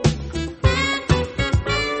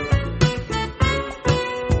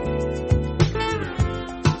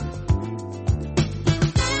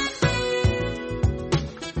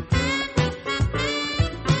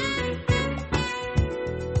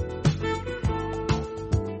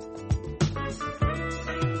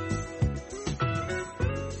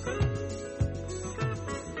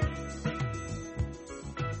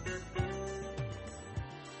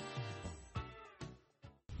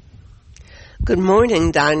Good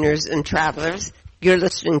morning, diners and travelers. You're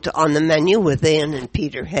listening to On the Menu with Ann and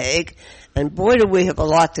Peter Haig. And boy, do we have a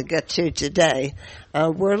lot to get to today.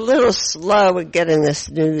 We're a little slow at getting this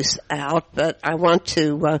news out, but I want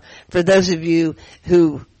to, for those of you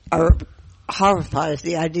who are horrified at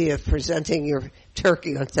the idea of presenting your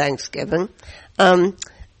turkey on Thanksgiving,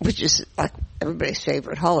 which is like everybody's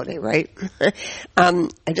favorite holiday, right?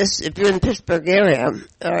 If you're in the Pittsburgh area,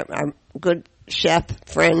 our good chef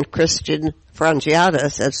friend Christian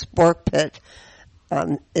Frangiatis at Spork Pit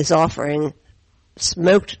is offering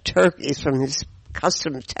smoked turkeys from his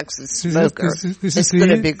custom Texas smoker. It's going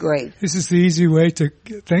to be great. This is the easy way to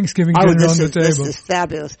get Thanksgiving dinner on the table. This is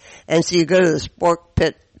fabulous. And so you go to the Spork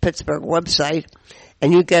Pit Pittsburgh website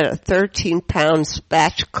and you get a 13-pound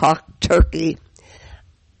spatchcock turkey,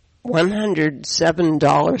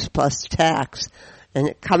 $107 plus tax, and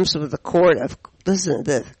it comes with a quart of, listen to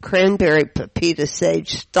this, cranberry pepita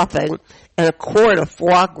sage stuffing and a quart of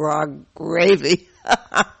foie gras gravy.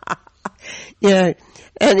 Yeah.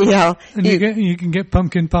 Anyhow, and you can get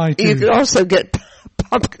pumpkin pie too. You can also get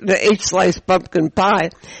the 8-slice pumpkin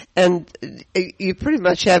pie, and you pretty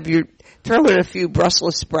much have throw in a few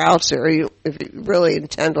Brussels sprouts, or if you really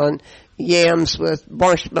intend on yams with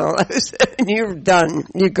marshmallows, and you're done.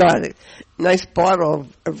 You got it. Nice bottle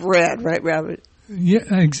of red, right, Robert? Yeah,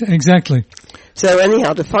 exactly. So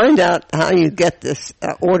anyhow, to find out how you get this,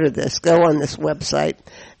 order this, go on this website,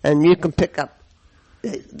 and you can pick up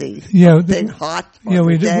the thing hot on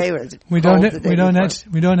the day, or we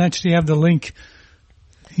don't actually have the link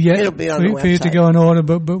yet. It'll be on the website for you to go and order,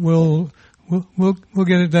 but we'll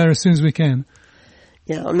get it there as soon as we can.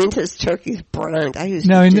 Yeah, I mean, this turkey's brilliant. I used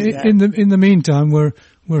now to do that. in the meantime, we're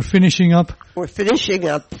finishing up. We're finishing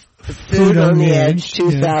up Food on the Edge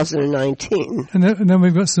 2019, and then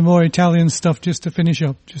we've got some more Italian stuff just to finish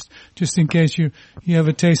up, just in case you have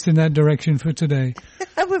a taste in that direction for today.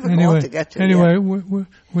 Anyway,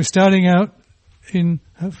 we're starting out in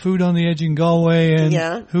Food on the Edge in Galway,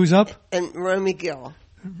 and who's up? And Romy Gill.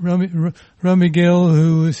 Romy Gill,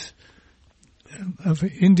 who is of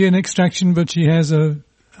Indian extraction, but she has an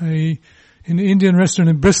Indian restaurant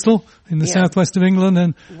in Bristol, in the southwest of England,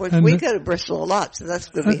 and we go to Bristol a lot, so that's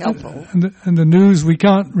going to be helpful. And the news we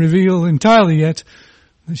can't reveal entirely yet.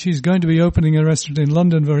 She's going to be opening a restaurant in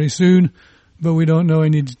London very soon, but we don't know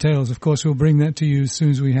any details. Of course, we'll bring that to you as soon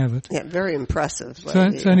as we have it. Yeah, very impressive. So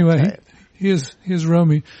anyway, here's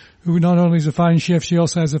Romy, who not only is a fine chef, she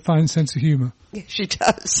also has a fine sense of humor. Yeah, she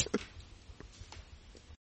does.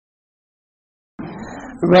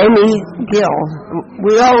 Romy Gill.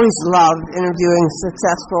 We always love interviewing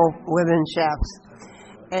successful women chefs.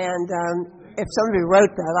 And if somebody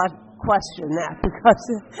wrote that, I'd question that,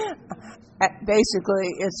 because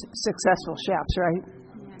basically it's successful chefs, right?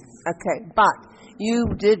 Okay, but you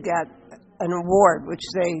did get an award, which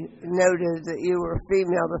they noted that you were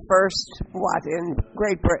female, the first, in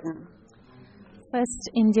Great Britain? First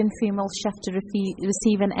Indian female chef to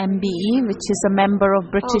receive an MBE, which is a member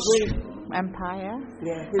of British Empire.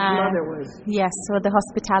 Yeah, his mother was. Yes, for the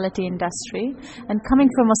hospitality industry. And coming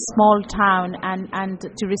from a small town and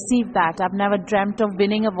to receive that, I've never dreamt of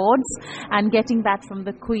winning awards, and getting that from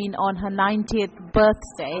the Queen on her 90th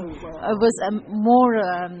birthday was more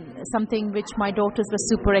something which my daughters were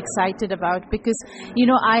super excited about, because,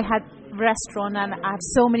 I had restaurant and I have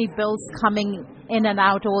so many bills coming in and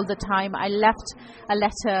out all the time. I left a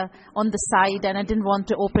letter on the side and I didn't want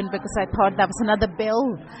to open because I thought that was another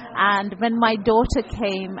bill. And when my daughter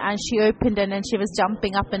came and she opened it and she was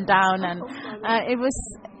jumping up and down, and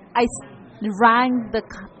I rang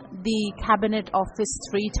the cabinet office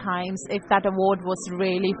 3 times if that award was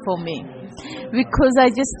really for me, because I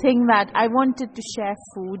just think that I wanted to share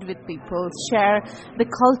food with people, share the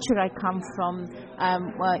culture I come from,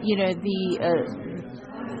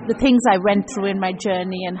 the things I went through in my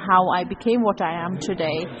journey and how I became what I am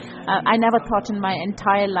today. I never thought in my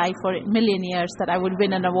entire life or a million years that I would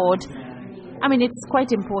win an award. I mean, it's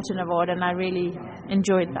quite an important award, and I really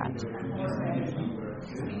enjoyed that.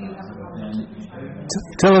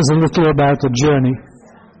 Tell us a little about the journey.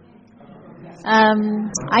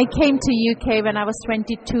 I came to UK when I was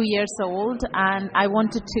 22 years old, and I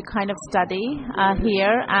wanted to kind of study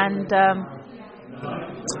here, and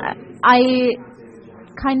I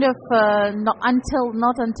kind of not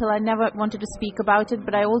until I never wanted to speak about it,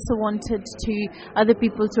 but I also wanted other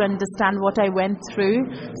people to understand what I went through.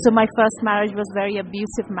 So my first marriage was very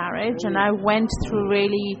abusive marriage, and I went through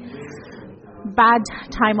really bad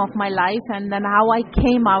time of my life, and then how I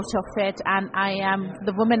came out of it, and I am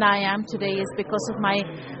the woman I am today is because of my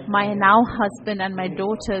now husband and my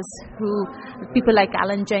daughters, who people like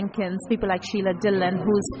Alan Jenkins, people like Sheila Dillon,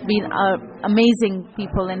 who's been amazing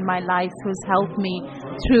people in my life, who's helped me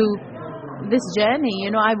through this journey.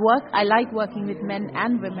 You know, I like working with men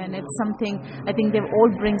and women. It's something, I think they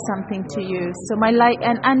all bring something to you. So my life,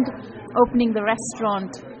 and opening the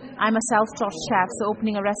restaurant, I'm a self-taught chef, so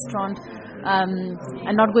opening a restaurant,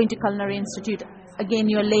 and not going to Culinary Institute, again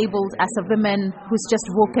you're labelled as a woman who's just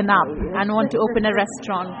woken up and want to open a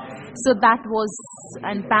restaurant. So that was,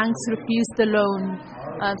 and banks refused the loan.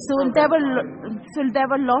 So there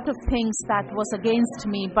were a lot of things that was against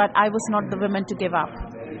me, but I was not the woman to give up.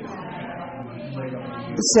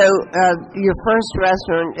 So your first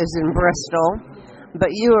restaurant is in Bristol, but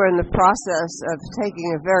you are in the process of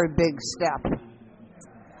taking a very big step.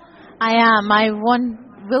 I am.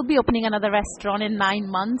 We'll be opening another restaurant in 9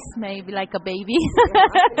 months, maybe like a baby.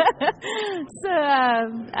 So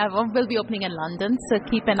we'll be opening in London, so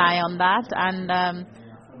keep an eye on that. And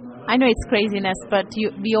I know it's craziness, but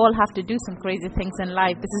we all have to do some crazy things in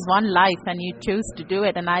life. This is one life, and you choose to do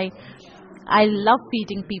it. And I love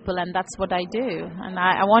feeding people, and that's what I do. And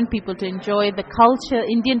I want people to enjoy the culture.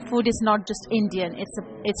 Indian food is not just Indian;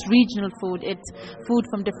 it's regional food. It's food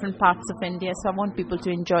from different parts of India. So I want people to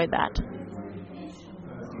enjoy that.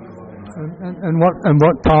 And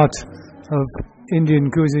what part of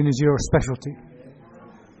Indian cuisine is your specialty?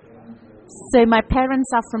 So my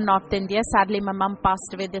parents are from North India. Sadly, my mum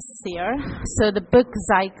passed away this year. So the book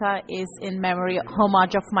Zyka is in memory,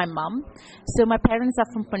 homage of my mum. So my parents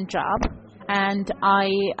are from Punjab, and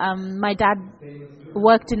my dad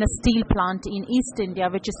worked in a steel plant in East India,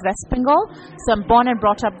 which is West Bengal. So I'm born and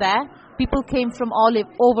brought up there. People came from all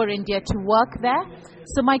over India to work there.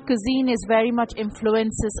 So my cuisine is very much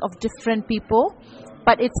influences of different people,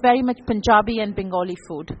 but it's very much Punjabi and Bengali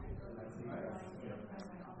food.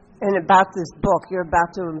 And about this book, you're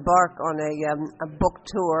about to embark on a book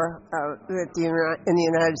tour in the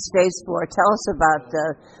United States for. Tell us about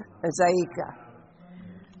Zyka.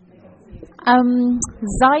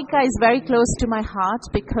 Zyka is very close to my heart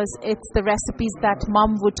because it's the recipes that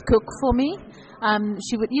Mom would cook for me.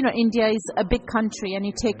 She would, India is a big country, and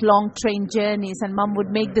you take long train journeys, and Mum would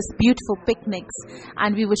make this beautiful picnics,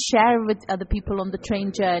 and we would share with other people on the train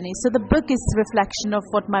journey. So the book is a reflection of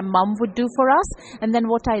what my mum would do for us, and then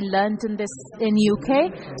what I learned in UK.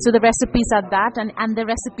 So the recipes are that, and the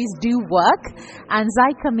recipes do work. And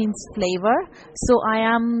Zyka means flavor. So I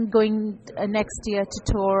am going next year to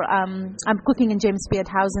tour. I'm cooking in James Beard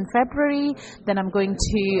House in February. Then I'm going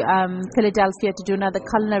to Philadelphia to do another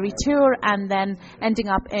culinary tour, and then ending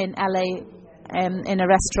up in LA in a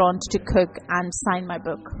restaurant to cook and sign my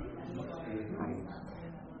book.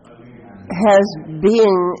 Has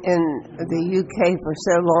being in the UK for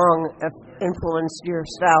so long influenced your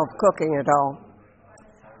style of cooking at all?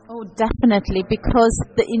 Oh, definitely, because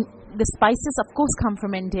the spices, of course, come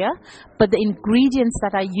from India, but the ingredients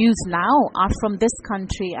that I use now are from this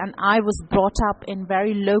country, and I was brought up in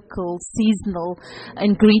very local, seasonal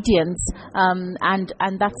ingredients, and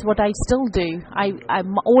that's what I still do.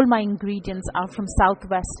 All my ingredients are from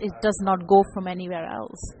Southwest. It does not go from anywhere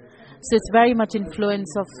else. So it's very much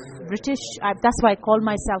influence of British. That's why I call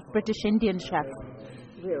myself British Indian chef.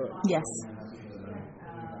 Really? Yes.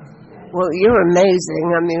 Well, you're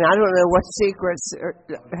amazing. I mean, I don't know what secrets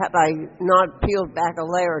have I not peeled back a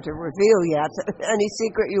layer to reveal yet. Any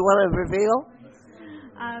secret you want to reveal?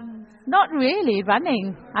 Not really.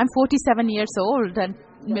 Running. I'm 47 years old and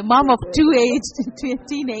mom of two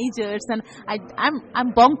teenagers, and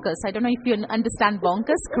I'm bonkers. I don't know if you understand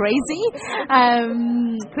bonkers. Crazy,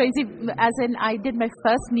 crazy. As in, I did my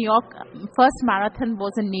first marathon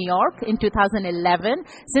was in New York in 2011.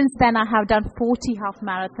 Since then, I have done 40 half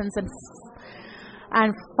marathons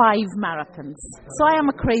and 5 marathons. So I am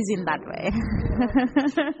a crazy in that way.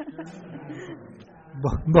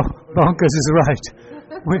 Bonkers is right.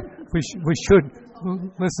 We should.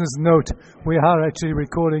 Listeners, note, we are actually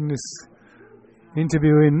recording this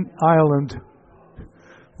interview in Ireland,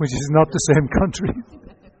 which is not the same country.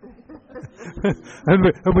 and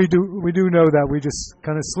we do know that. We just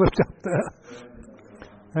kind of slipped up there.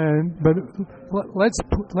 But let's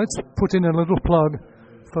put in a little plug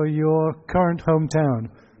for your current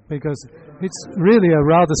hometown, because it's really a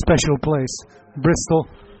rather special place. Bristol,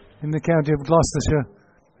 in the county of Gloucestershire,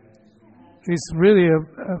 is really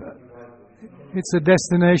it's a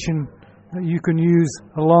destination that you can use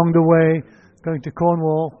along the way, going to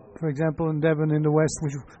Cornwall, for example, and Devon in the west,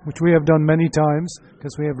 which we have done many times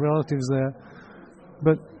because we have relatives there.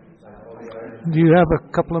 But Do you have a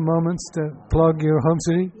couple of moments to plug your home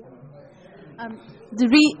city?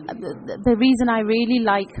 The reason I really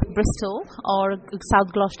like Bristol or South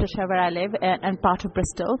Gloucestershire where I live and part of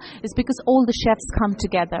Bristol is because all the chefs come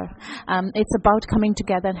together. It's about coming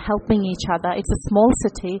together and helping each other. It's a small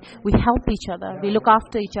city. We help each other. We look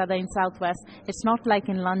after each other in Southwest. It's not like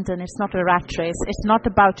in London. It's not a rat race. It's not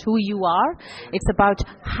about who you are. It's about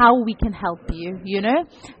how we can help you, you know.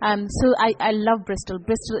 So I love Bristol.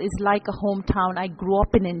 Bristol is like a hometown. I grew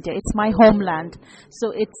up in India. It's my homeland.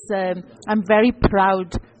 So I'm very proud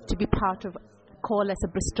to be part of, call as a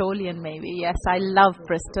Bristolian maybe. Yes, I love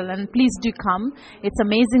Bristol, and please do come. It's an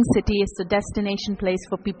amazing city. It's a destination place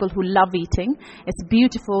for people who love eating. It's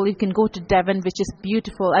beautiful. You can go to Devon, which is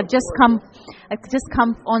beautiful. I've just come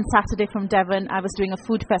on Saturday from Devon. I was doing a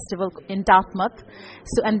food festival in Dartmouth.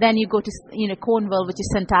 So, and then you go to Cornwall, which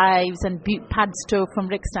is St Ives, and Padstow from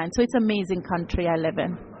Rickstein. So it's an amazing country I live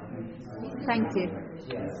in. Thank you.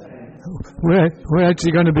 We're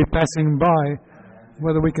actually going to be passing by.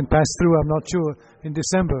 Whether we can pass through, I'm not sure, in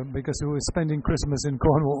December, because we were spending Christmas in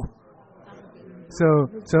Cornwall. So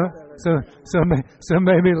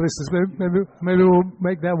maybe listeners, maybe we'll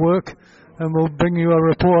make that work, and we'll bring you a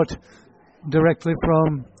report directly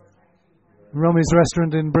from Romy's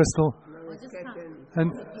restaurant in Bristol. Well, just come.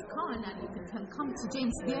 And if you can't, and you can come to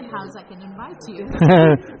James Beer House, I can invite you.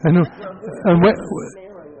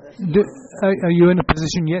 Are you in a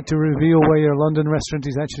position yet to reveal where your London restaurant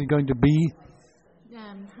is actually going to be?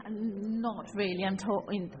 Not really. I'm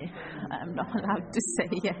not allowed to say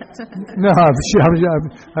yet. No, I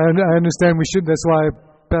understand we should. That's why I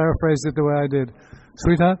paraphrased it the way I did.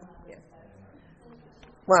 Sweetheart?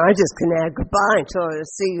 Well, I just can add goodbye until I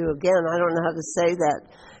see you again. I don't know how to say that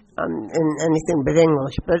in anything but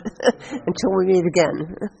English, but until we meet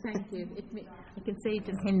again. Thank you. I can say it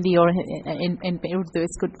in Hindi or in Urdu.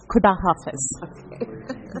 It's good. Khuda Hafiz.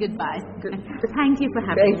 Goodbye. Thank you for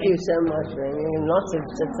having me. Thank you so much, Remy, and lots of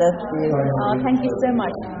success for you. Oh, thank you so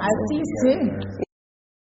much. I'll see you soon.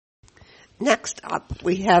 Next up,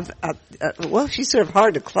 we have, she's sort of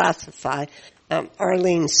hard to classify,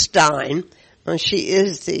 Arlene Stein. She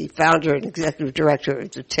is the founder and executive director of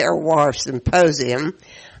the Terroir Symposium,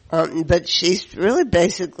 but she's really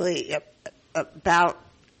basically about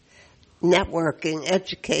networking,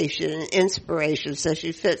 education, and inspiration, so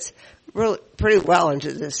she fits really pretty well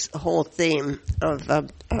into this whole theme of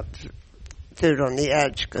food on the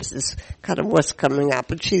edge, because it's kind of what's coming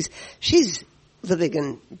up. And she's living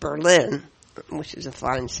in Berlin, which is a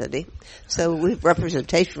fine city, so we have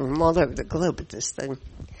representation from all over the globe at this thing.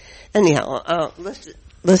 Anyhow,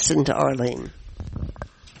 listen to Arlene.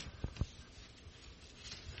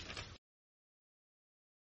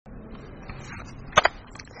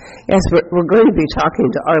 Yes, we're going to be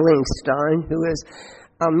talking to Arlene Stein, who is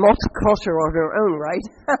multicultural in her own right.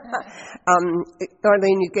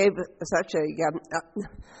 Arlene, you gave such a,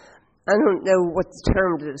 I don't know what the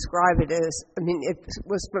term to describe it is. I mean, it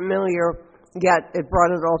was familiar, yet it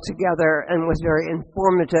brought it all together and was very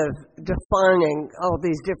informative, defining all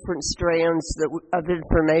these different strands of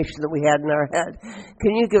information that we had in our head.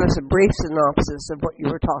 Can you give us a brief synopsis of what you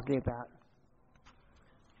were talking about?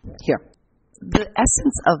 Here. The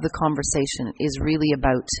essence of the conversation is really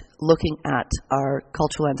about looking at our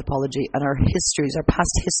cultural anthropology and our histories, our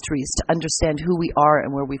past histories, to understand who we are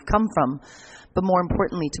and where we've come from, but more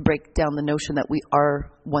importantly, to break down the notion that we are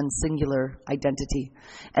one singular identity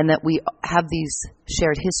and that we have these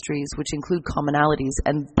shared histories which include commonalities,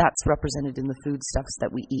 and that's represented in the foodstuffs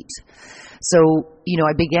that we eat. So,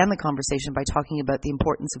 I began the conversation by talking about the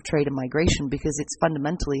importance of trade and migration, because it's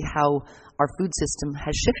fundamentally how our food system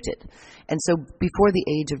has shifted. And so before the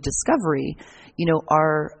age of discovery, the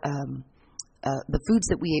foods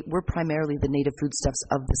that we ate were primarily the native foodstuffs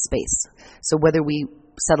of the space. So whether we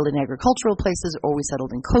settled in agricultural places or we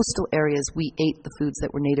settled in coastal areas, we ate the foods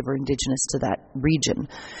that were native or indigenous to that region.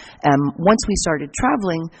 Once we started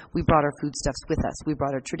traveling, we brought our foodstuffs with us. We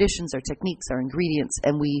brought our traditions, our techniques, our ingredients,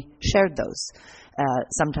 and we shared those.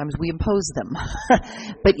 Sometimes we imposed them.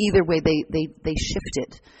 But either way, they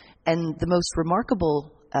shifted. And the most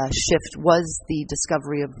remarkable shift was the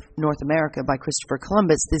discovery of North America by Christopher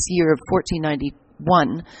Columbus this year of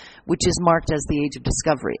 1491, which is marked as the age of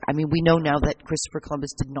discovery. I mean, we know now that Christopher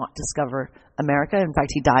Columbus did not discover America. In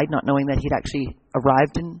fact, he died not knowing that he'd actually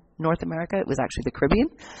arrived in North America. It was actually the Caribbean.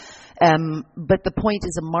 But the point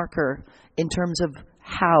is a marker in terms of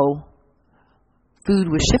how food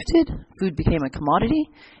was shifted, food became a commodity,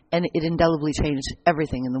 and it indelibly changed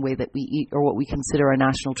everything in the way that we eat or what we consider our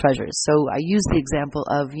national treasures. So I use the example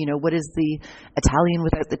of, what is the Italian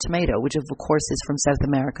without the tomato, which of course is from South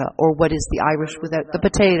America, or what is the Irish without the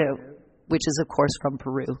potato? which is, of course, from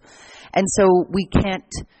Peru. And so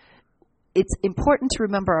it's important to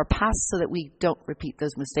remember our past so that we don't repeat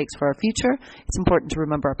those mistakes for our future. It's important to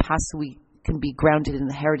remember our past so we can be grounded in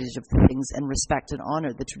the heritage of the things and respect and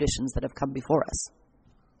honor the traditions that have come before us.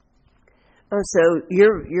 Oh, so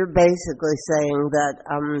you're basically saying that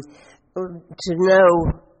to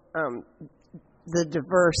know the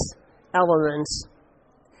diverse elements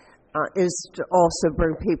is to also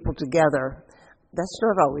bring people together. That's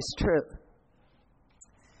not always true.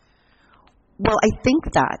 Well, I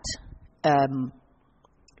think that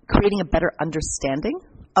creating a better understanding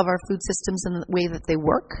of our food systems and the way that they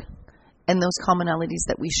work and those commonalities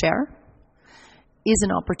that we share is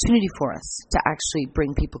an opportunity for us to actually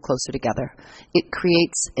bring people closer together. It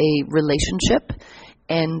creates a relationship,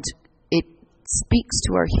 and it speaks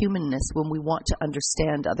to our humanness when we want to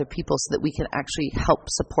understand other people so that we can actually help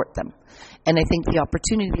support them. And I think the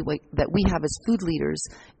opportunity that we have as food leaders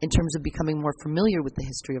in terms of becoming more familiar with the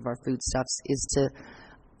history of our foodstuffs is to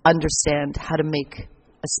understand how to make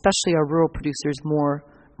especially our rural producers more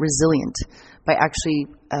resilient by actually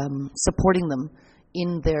supporting them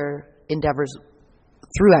in their endeavors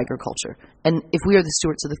through agriculture. And if we are the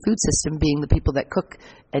stewards of the food system, being the people that cook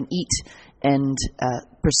and eat and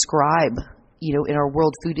prescribe, in our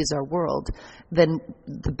world, food is our world, then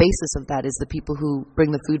the basis of that is the people who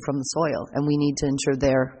bring the food from the soil, and we need to ensure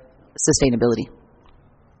their sustainability.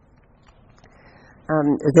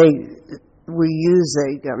 We use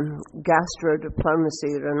gastro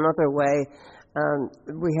diplomacy in another way.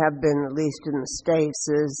 We have been, at least in the States,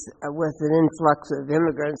 is with an influx of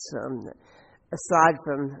immigrants, aside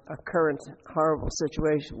from a current horrible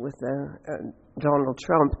situation with Donald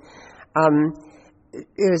Trump,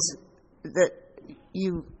 is that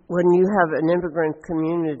when you have an immigrant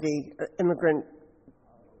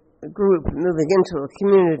group moving into a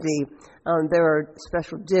community, there are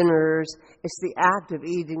special dinners. It's the act of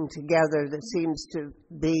eating together that seems to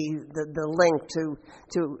be the link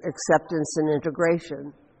to acceptance and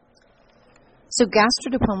integration. So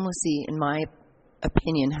gastrodiplomacy, in my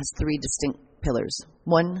opinion, has three distinct pillars.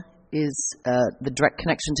 One is the direct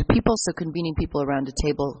connection to people, so convening people around a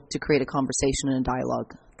table to create a conversation and a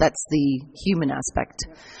dialogue. That's the human aspect.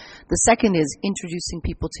 The second is introducing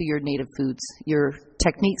people to your native foods, your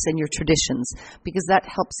techniques and your traditions, because that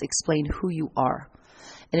helps explain who you are.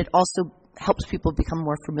 And it also helps people become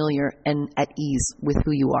more familiar and at ease with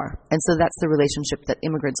who you are. And so that's the relationship that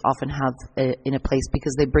immigrants often have in a place,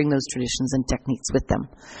 because they bring those traditions and techniques with them.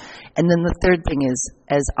 And then the third thing is,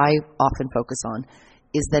 as I often focus on,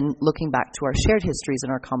 is then looking back to our shared histories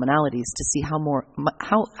and our commonalities to see how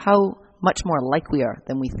much more alike we are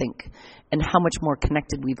than we think, and how much more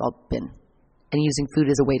connected we've all been, and using food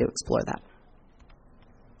as a way to explore that.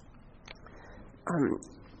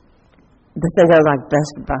 The thing I like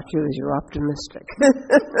best about you is you're optimistic.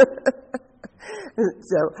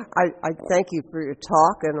 So I thank you for your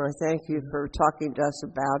talk, and I thank you for talking to us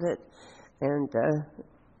about it.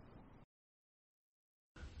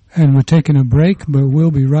 And we're taking a break, but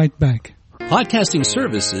we'll be right back. Podcasting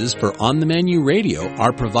services for On the Menu Radio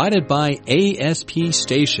are provided by ASP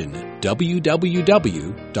Station,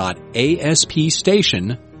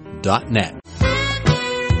 www.aspstation.net.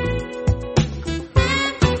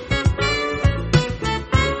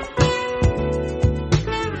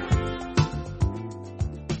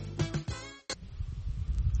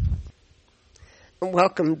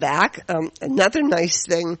 Welcome back. Another nice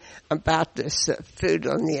thing about this Food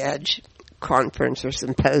on the Edge conference or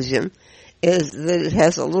symposium is that it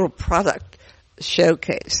has a little product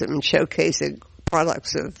showcase. Showcasing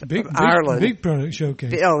products of Ireland. Big product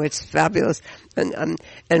showcase. Oh, it's fabulous. And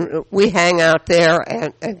we hang out there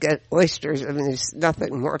and get oysters. There's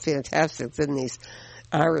nothing more fantastic than these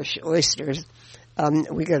Irish oysters.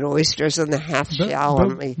 We get oysters in the half shell.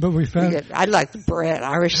 But we found... I like the bread,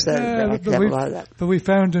 Irish bread. I love that. But we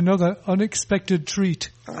found another unexpected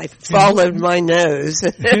treat. I followed my nose.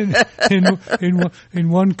 in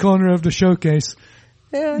one corner of the showcase.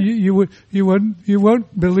 Yeah. You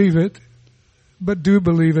won't believe it, but do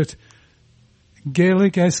believe it.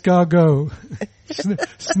 Gaelic escargot.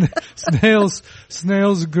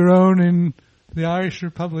 Snails grown in the Irish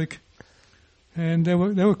Republic. And they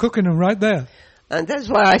were cooking them right there. And that's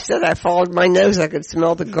why I said I followed my nose. I could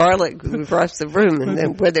smell the garlic across the room, and they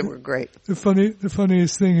were great. The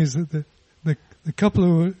funniest thing is that the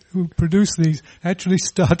couple who produced these actually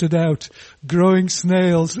started out growing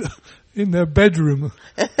snails in their bedroom.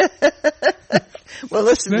 Well,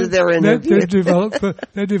 listen to their interview.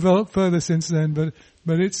 They developed further since then, but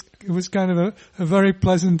it was kind of a very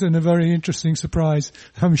pleasant and a very interesting surprise.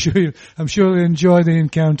 I'm sure you'll enjoy the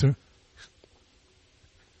encounter.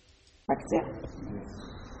 What's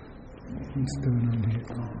going on here?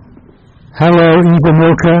 Hello, Eva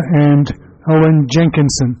Milker and Owen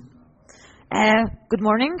Jenkinson. Good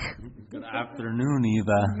morning. Good afternoon,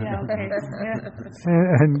 Eva. Yeah, okay.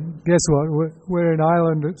 And guess what? We're in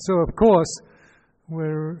Ireland, so of course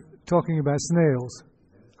we're talking about snails.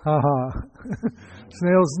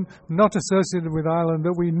 Snails not associated with Ireland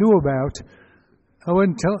that we knew about.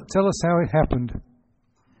 Owen, tell us how it happened.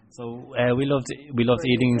 So we loved eating. We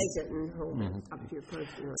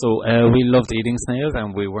loved eating snails,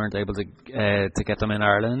 and we weren't able to get them in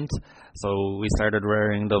Ireland. So we started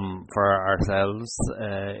rearing them for ourselves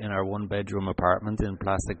in our one-bedroom apartment in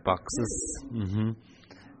plastic boxes.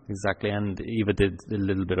 Exactly, and Eva did a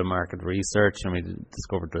little bit of market research, and we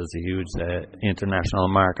discovered there's a huge international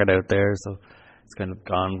market out there. So it's kind of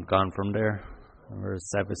gone from there. We're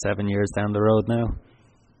 7 years down the road now.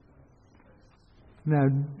 Now,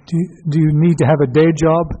 do you need to have a day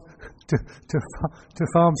job to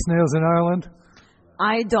farm snails in Ireland?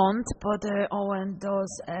 I don't, but Owen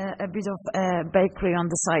does a bit of bakery on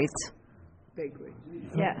the side. Bakery.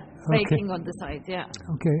 Yeah, baking on the side. Yeah.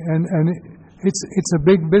 Okay, and it's a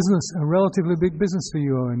big business, a relatively big business for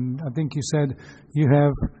you, Owen. I think you said you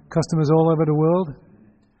have customers all over the world.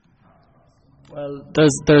 Well,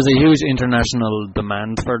 there's a huge international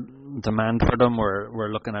demand for them.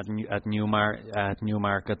 We're looking at new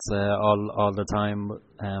markets all the time.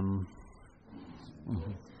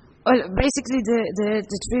 Well, basically the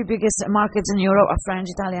three biggest markets in Europe are French,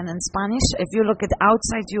 Italian and Spanish. If you look at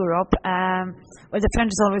outside Europe, well, the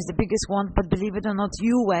French is always the biggest one, but believe it or not,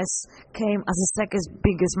 US came as the second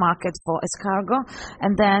biggest market for escargot,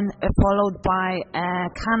 and then followed by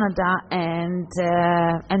Canada and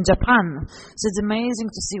Japan. So it's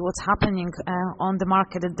amazing to see what's happening on the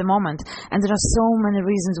market at the moment. And there are so many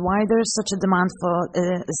reasons why there is such a demand for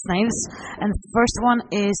snails. And first one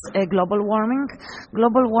is global warming.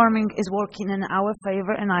 Global warming is working in our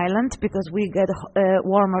favor in Ireland because we get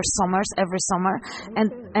warmer summers every summer,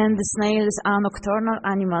 and the snails are nocturnal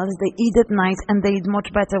animals. They eat at night, and they eat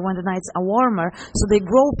much better when the nights are warmer, so they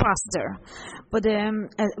grow faster. But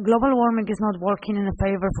global warming is not working in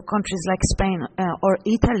favor for countries like Spain or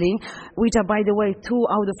Italy, which are, by the way, 2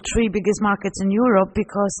 out of 3 biggest markets in Europe,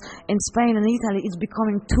 because in Spain and Italy it's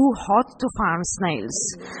becoming too hot to farm snails.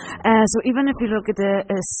 So even if you look at the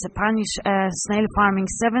Spanish snail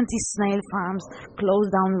farming, 70 snail farms closed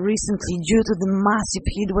down recently due to the massive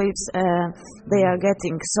heat waves they are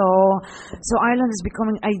getting. So Ireland is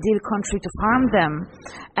becoming an ideal country to farm them.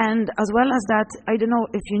 And as well as that, I don't know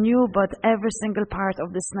if you knew, but every single part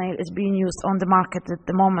of the snail is being used on the market at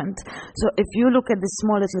the moment. So if you look at the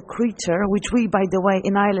small little creature, which we, by the way,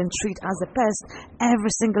 in Ireland treat as a pest,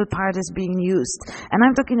 every single part is being used. And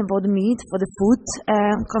I'm talking about meat for the food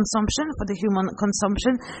consumption, for the human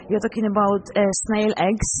consumption. You're talking about snail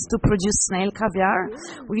eggs to produce snail caviar,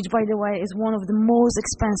 which, by the way, is one of the most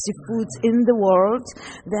expensive foods in the world.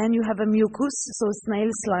 Then you have a mucus, so snail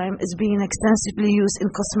slime is being extensively used in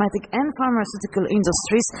cosmetic and pharmaceutical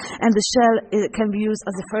industries, and the shell can be used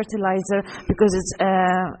as a fertilizer because it's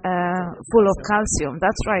full of calcium.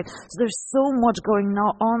 That's right. So there's so much going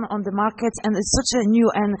on the market, and it's such a new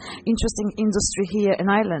and interesting industry here in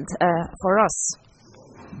Ireland for us.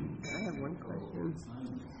 I have one question.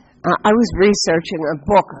 I was researching a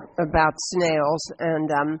book about snails,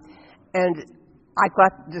 and I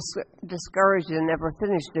got discouraged and never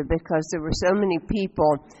finished it because there were so many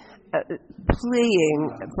people pleading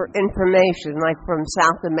for information, like from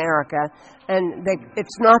South America, and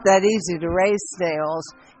it's not that easy to raise snails,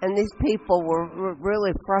 and these people were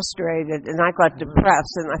really frustrated, and I got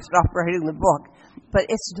depressed, and I stopped writing the book. But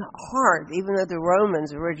it's hard, even though the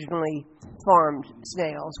Romans originally farmed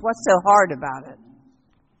snails. What's so hard about it?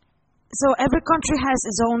 So every country has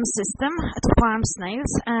its own system to farm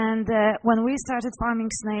snails, and when we started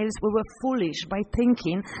farming snails, we were foolish by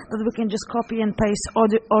thinking that we can just copy and paste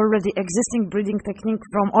already existing breeding technique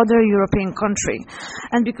from other European countries.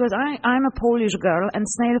 And because I'm a Polish girl, and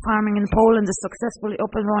snail farming in Poland is successfully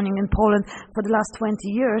up and running in Poland for the last 20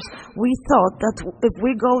 years, we thought that if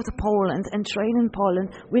we go to Poland and train in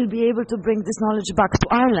Poland, we'll be able to bring this knowledge back to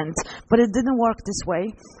Ireland. But it didn't work this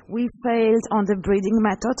way. We failed on the breeding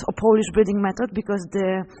method, or Polish breeding method, because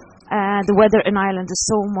the weather in Ireland is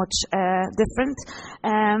so much different.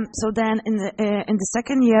 So then in the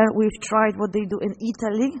second year, we've tried what they do in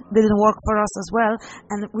Italy. Didn't work for us as well.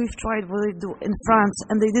 And we've tried what they do in France,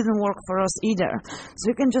 and they didn't work for us either. So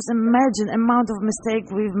you can just imagine the amount of mistake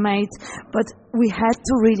we've made. But we had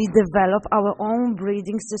to really develop our own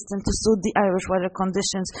breeding system to suit the Irish weather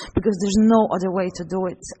conditions, because there's no other way to do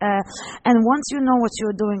it. And once you know what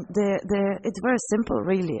you're doing, it's very simple,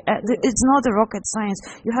 really. It's not a rocket science.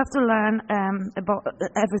 You have to learn about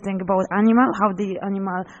everything about animal, how the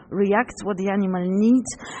animal reacts, what the animal needs,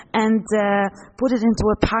 and put it into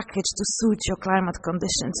a package to suit your climate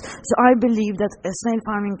conditions. So I believe that snail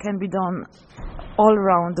farming can be done all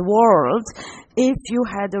around the world if you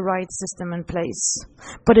had the right system in place.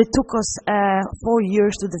 But it took us 4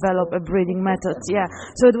 years to develop a breeding method. Yeah,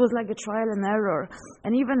 so it was like a trial and error.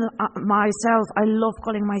 And even myself, I love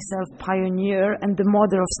calling myself pioneer and the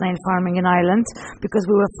mother of snail farming in Ireland, because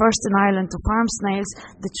we were first in Ireland to farm snails.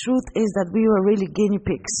 The truth is that we were really guinea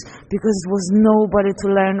pigs, because there was nobody to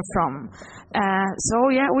learn from. So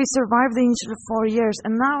yeah, we survived the initial 4 years,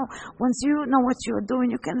 and now once you know what you're doing,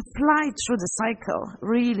 you can fly through the cycle,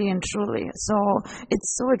 really and truly. So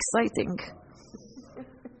it's so exciting.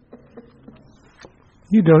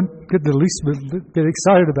 You don't get the least bit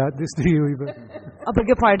excited about this, do you, Eva? I beg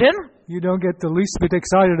your pardon? You don't get the least bit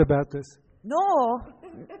excited about this. No.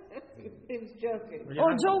 He was joking.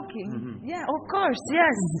 Oh, joking. Mm-hmm. Yeah, of course,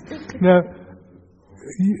 yes. Now,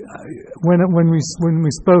 when we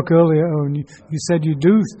spoke earlier, Owen, you said you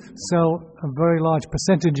do sell a very large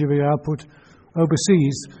percentage of your output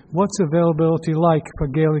overseas. What's availability like for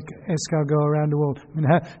Gaelic escargot around the world? I mean,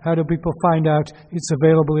 how do people find out it's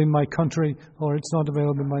available in my country, or it's not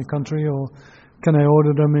available in my country, or can I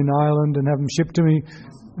order them in Ireland and have them shipped to me?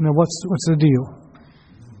 You know, what's the deal?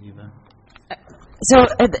 So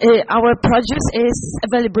our produce is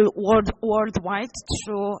available worldwide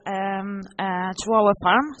through our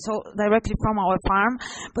farm, so directly from our farm.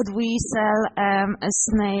 But we sell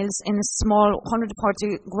snails in small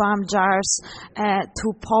 140-gram jars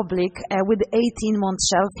to public with 18-month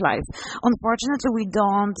shelf life. Unfortunately, we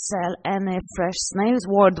don't sell any fresh snails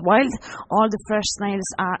worldwide. All the fresh snails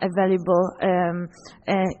are available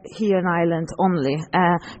here in Ireland only,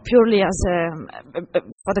 purely as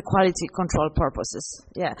for the quality control purpose.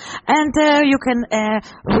 Yeah, and you can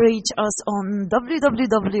reach us on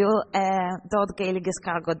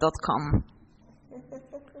www.gaelicescargot.com.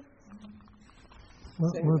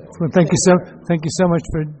 Well, thank you so much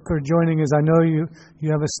for joining us. I know you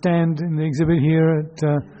have a stand in the exhibit here at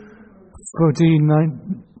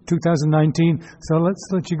 2019. So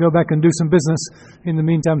let's let you go back and do some business. In the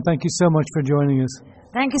meantime, thank you so much for joining us.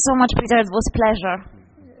 Thank you so much, Peter. It was a pleasure.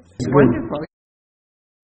 It's wonderful.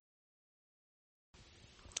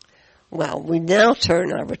 Well, we now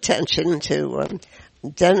turn our attention to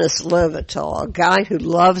Dennis Lovatal, a guy who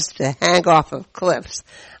loves to hang off of cliffs.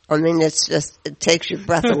 I mean, it takes your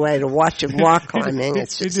breath away to watch him rock climbing.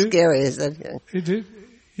 It's scary, isn't it?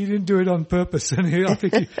 He didn't do it on purpose, and I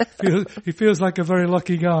think he feels like a very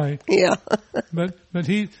lucky guy. Yeah. But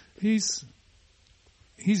he's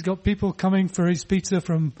got people coming for his pizza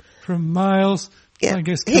from miles. Yeah, I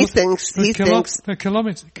guess he thinks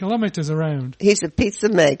kilometers around. He's a pizza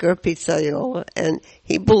maker, pizzaiola, and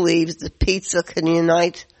he believes that pizza can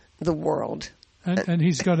unite the world. And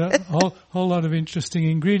he's got a whole lot of interesting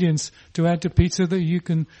ingredients to add to pizza that you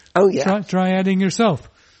can try adding yourself.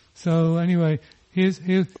 So anyway, here's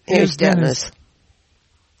Dennis.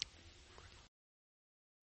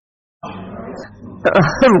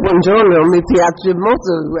 Buongiorno, mi piace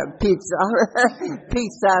molto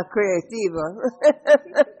pizza creativa.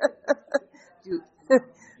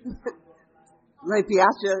 Mi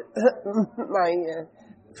piace my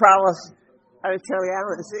prowess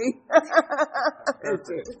italiana, see?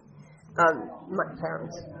 My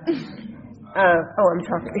parents. I'm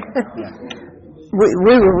talking.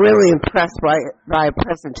 We were really impressed by a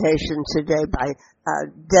presentation today by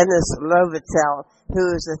Dennis Lovatal,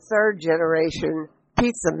 who is a third-generation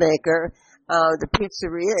pizza maker. The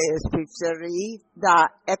pizzeria is Pizzeria da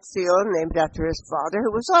Ezio, named after his father,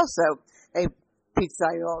 who was also a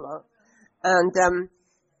pizzaiola. And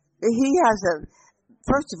he has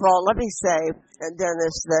first of all, let me say,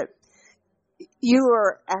 Dennis, that you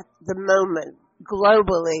are at the moment,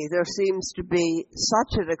 globally, there seems to be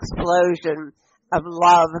such an explosion of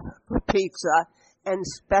love for pizza, and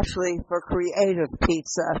especially for creative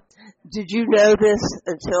pizza. Did you know this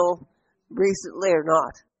until recently or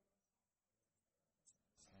not?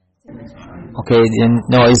 Okay,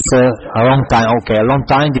 no, it's a long time. Okay, a long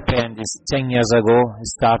time depends. 10 years ago, I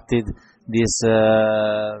started this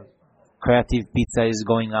creative pizza is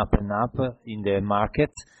going up and up in the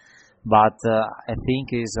market, but I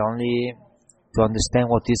think it's only to understand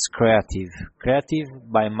what is creative. Creative,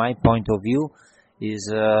 by my point of view,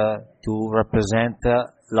 is to represent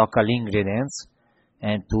local ingredients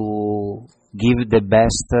and to give the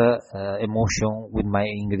best emotion with my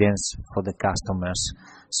ingredients for the customers.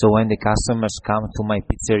 So when the customers come to my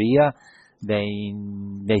pizzeria, they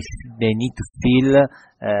need to feel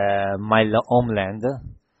my homeland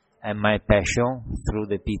and my passion through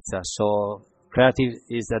the pizza. So creative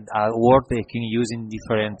is a word they can use in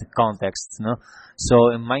different contexts, no?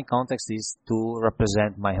 So in my context is to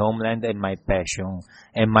represent my homeland and my passion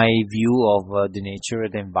and my view of the nature,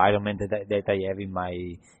 the environment that I have in my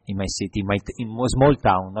city, in a small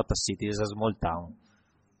town, not a city, it's a small town.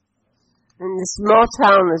 And the small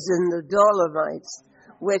town is in the Dolomites,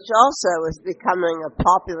 which also is becoming a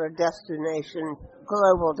popular destination,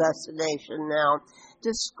 global destination now.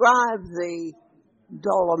 Describe the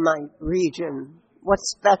Dolomite region. What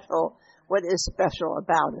is special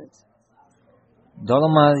about it?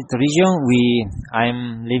 Dolomite region,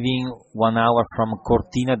 I'm living 1 hour from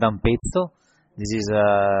Cortina d'Ampezzo. This is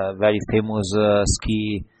a very famous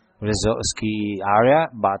ski area,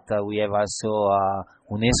 but we have also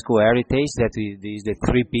UNESCO heritage that is the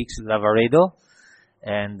Three Peaks Lavaredo,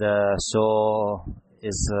 and so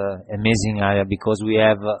it's amazing area because we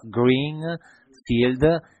have green field,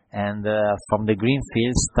 and from the green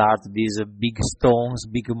field start these big stones,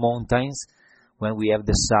 big mountains. When we have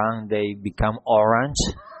the sun, they become orange,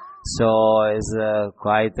 so it's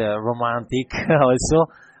quite romantic also.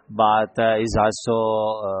 But it's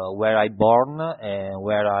also where I born and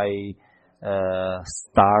where I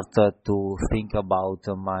start to think about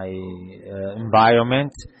my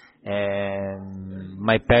environment and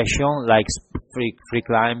my passion, like free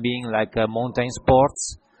climbing, like mountain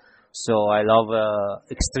sports. So I love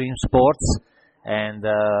extreme sports, and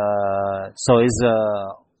so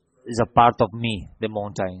it's a part of me, the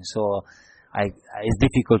mountain. So it's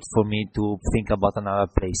difficult for me to think about another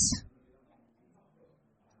place.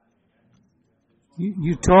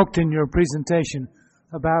 You talked in your presentation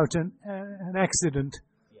about an accident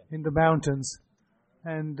in the mountains,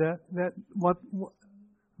 and that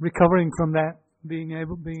recovering from that, being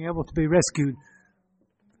able to be rescued,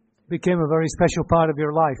 became a very special part of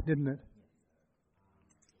your life, didn't it?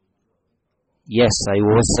 Yes, I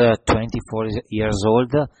was 24 years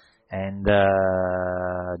old, and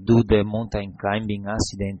due to the mountain climbing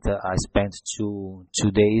accident, I spent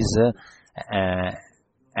two days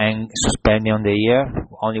and suspended on the air,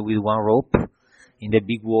 only with one rope, in the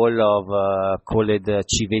big wall of called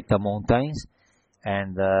Civetta Mountains,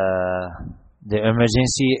 and the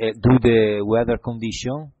emergency, due to the weather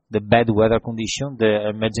condition, the bad weather condition, the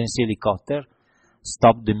emergency helicopter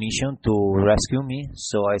stopped the mission to rescue me,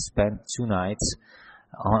 so I spent 2 nights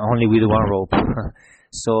only with one rope.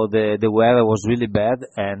 So the weather was really bad,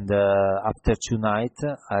 and after 2 nights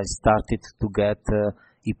I started to get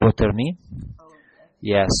hypothermia.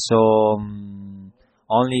 Yes, so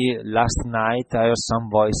only last night I heard some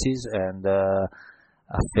voices, and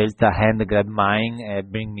I felt a hand grab mine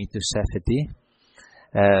and bring me to safety.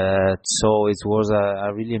 So it was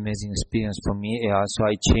a really amazing experience for me. So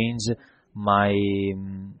I changed my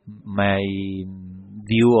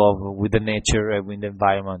view of with the nature and with the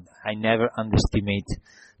environment. I never underestimate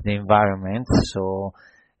the environment, so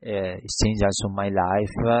it changed also my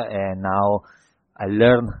life, and now I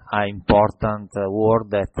learned an important word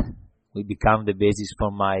that will become the basis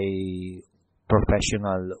for my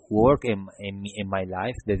professional work in my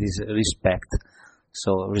life, that is respect.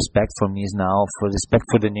 So respect for me is now, for respect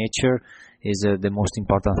for the nature is the most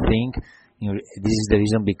important thing. This is the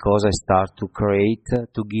reason because I start to create,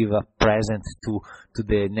 to give a present to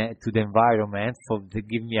the environment, to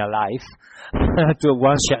give me a life, to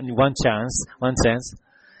one chance.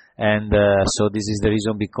 And so this is the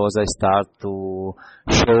reason because I start to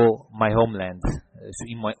show my homeland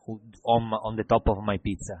on the top of my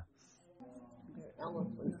pizza.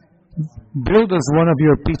 Build us one of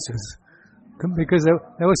your pizzas, because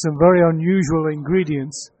there were some very unusual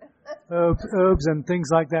ingredients, herbs and things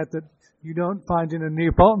like that you don't find in a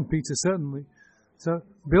Neapolitan pizza, certainly. So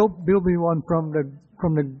build me one from the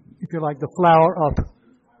if you like, the flour up,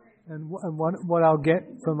 and what I'll get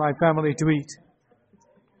for my family to eat.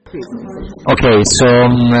 Okay, so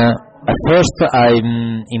first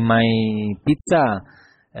in my pizza,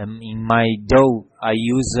 in my dough, I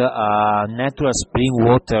use natural spring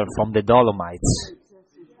water from the Dolomites.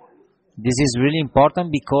 This is really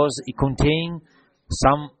important because it contains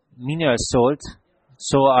some mineral salt.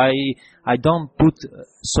 So I don't put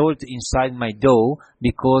salt inside my dough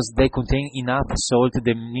because they contain enough salt,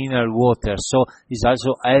 the mineral water. So it's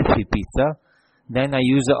also healthy pizza. Then I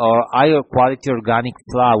use higher quality organic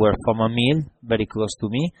flour from a mill very close to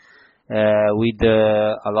me, with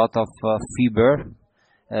a lot of fiber,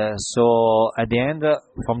 So at the end,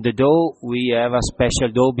 from the dough, we have a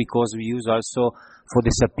special dough because we use also for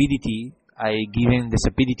the sapidity. I given the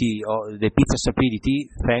sapidity, or the pizza sapidity,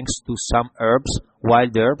 thanks to some herbs,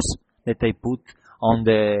 wild herbs that I put on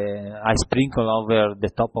I sprinkle over the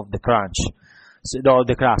top of the crunch. So, no,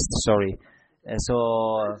 the crust, sorry.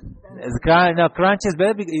 So crunch is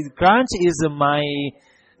very big. Crunch is my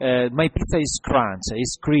pizza is crunch.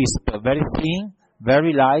 It's crisp, very thin,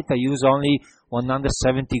 very light. I use only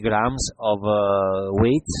 170 grams of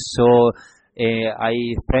weight. So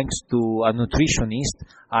thanks to a nutritionist,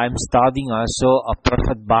 I'm studying also a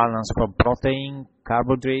perfect balance from protein,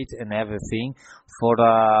 carbohydrate, and everything for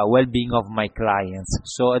the well-being of my clients.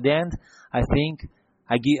 So at the end, I think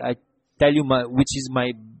I tell you which is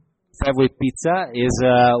my favorite pizza is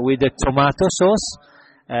with the tomato sauce.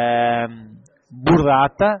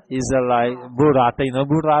 Burrata is like burrata,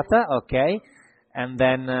 burrata, okay, and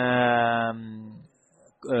then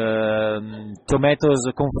tomatoes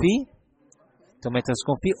confit,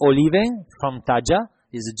 olive from Taggia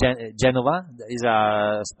is Genova, is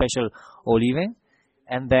a special olive,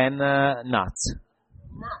 and then nuts.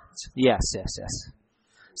 Yes.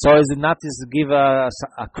 So the nuts give us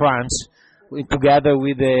a crunch. Together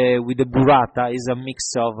with the burrata is a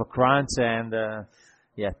mix of crunch and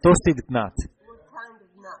toasted nut. What kind of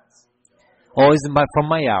nuts? Oh, it's from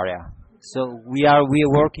my area. So we are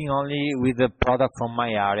working only with the product from my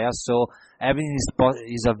area. So everything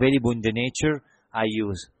is available in the nature I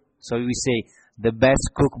use. So we say the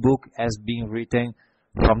best cookbook has been written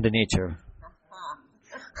from the nature.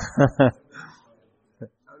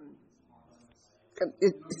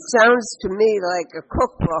 It sounds to me like a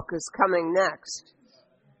cookbook is coming next.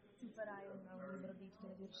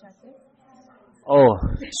 Oh,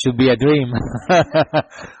 should be a dream.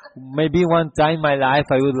 Maybe one time in my life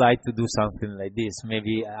I would like to do something like this.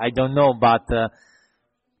 Maybe, I don't know, but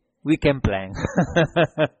we can plan.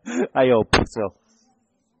 I hope so.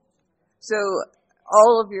 So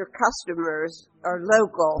all of your customers are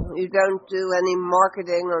local. You don't do any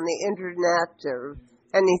marketing on the internet or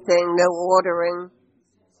anything, no ordering?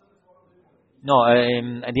 No,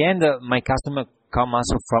 at the end, my customer come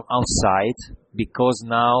also from outside because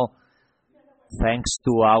now, thanks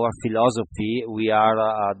to our philosophy, we are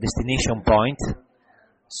a destination point.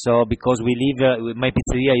 So because we live, my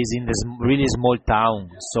pizzeria is in this really small town,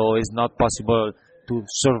 so it's not possible to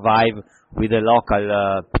survive with a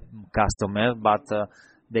local customer, but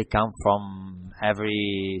they come from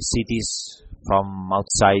every cities from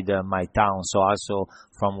outside my town, so also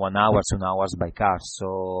from 1 hour, 2 hours by car.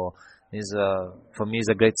 So for me, it's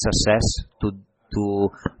a great success to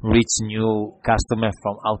reach new customers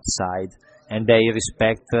from outside, and they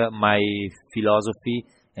respect my philosophy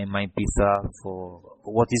and my pizza for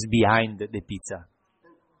what is behind the pizza.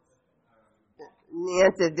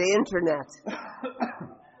 The internet,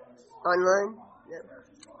 online.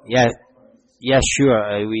 Yeah,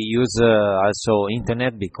 sure. We use also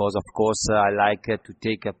internet because, of course, I like to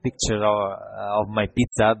take a picture of my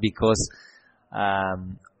pizza because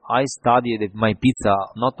I studied my pizza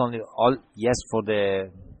not only for the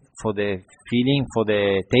feeling, for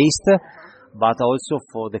the taste, but also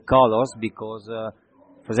for the colors because,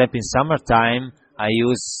 for example, in summertime I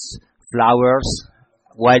use flowers,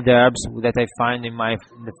 wild herbs that I find in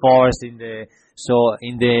the forest. So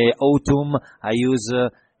in the autumn I use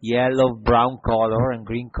yellow, brown color and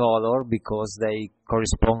green color because they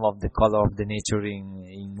correspond of the color of the nature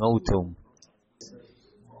in autumn.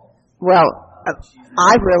 Well,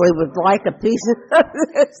 I really would like a piece of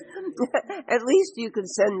this. At least you can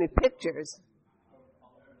send me pictures.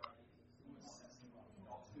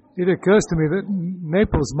 It occurs to me that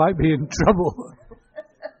Naples might be in trouble.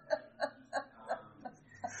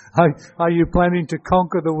 Are you planning to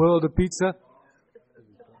conquer the world of pizza?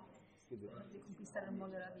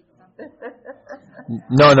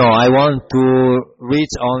 No, I want to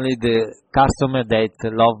reach only the customer that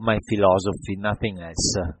love my philosophy, nothing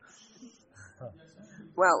else.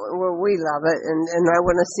 Well, we love it, and I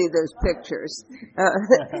want to see those pictures.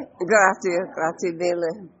 Grazie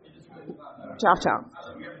mille. Ciao.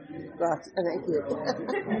 Grazie, thank you.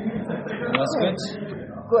 That's good?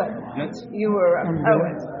 Good. You were a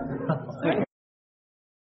poet.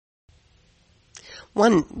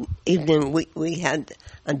 One evening we had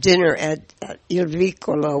a dinner at Il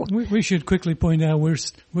Vicolo. We should quickly point out we're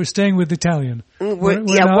staying with Italian.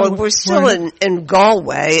 We're still in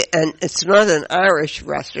Galway, and it's not an Irish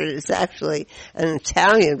restaurant. It's actually an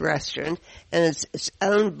Italian restaurant, and it's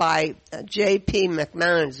owned by J.P.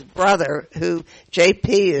 McMahon's brother, who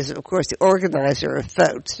J.P. is, of course, the organizer of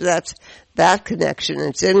FOAT. So that's that connection.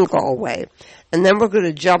 It's in Galway. And then we're going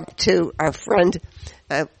to jump to our friend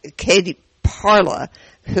Katie Parla,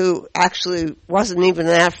 who actually wasn't even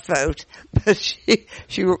at FOAT, but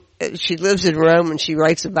she lives in Rome and she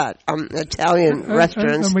writes about Italian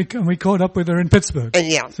restaurants. And we caught up with her in Pittsburgh. And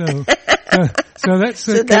yeah. So that's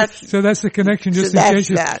the connection.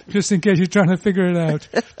 Just in case you're trying to figure it out.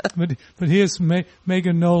 But here's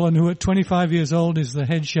Megan Nolan, who at 25 years old is the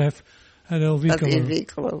head chef at Il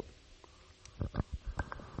Vicolo.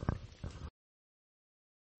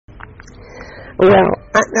 Well,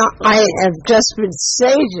 I have just been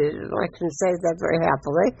sated, and I can say that very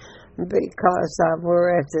happily, because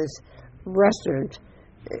we're at this restaurant,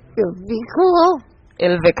 Il Vicolo?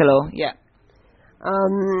 Il Vicolo, yeah.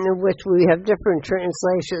 Which we have different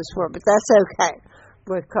translations for, but that's okay,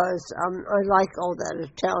 because I like all that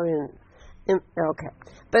Italian. Okay.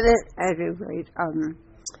 But at any rate,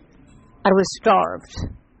 I was starved,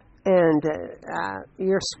 and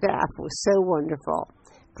your staff was so wonderful.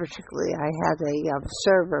 Particularly, I had a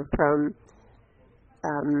server from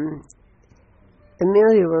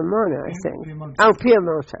Emilia Romagna, I think.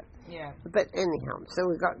 Piemonte. Yeah. But anyhow, so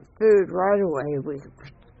we got food right away. We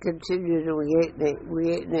continued, and we ate,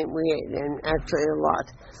 and actually a lot.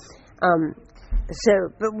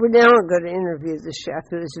 But we're now going to interview the chef,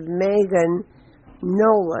 who is Megan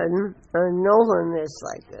Nolan. Nolan is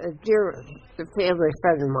like a dear family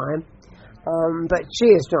friend of mine, but she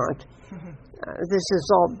is not. This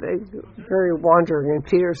is all big, very wandering, and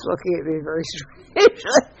Peter's looking at me very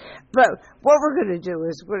strangely. But what we're going to do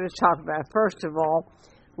is we're going to talk about, first of all,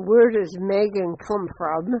 where does Megan come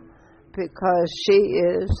from? Because she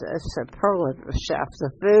is a superlative chef.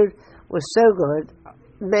 The food was so good.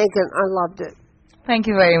 Megan, I loved it. Thank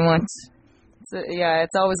you very much.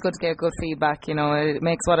 It's always good to get good feedback. You know, it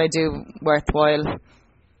makes what I do worthwhile.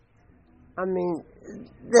 I mean,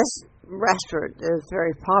 this restaurant is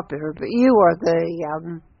very popular, but you are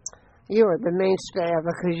the mainstay of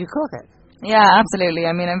it because you cook it. Yeah, absolutely.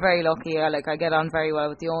 I mean, I'm very lucky. I get on very well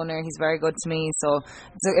with the owner. He's very good to me. So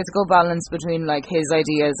it's a good balance between like his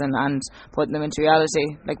ideas and putting them into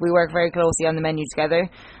reality. Like, we work very closely on the menu together.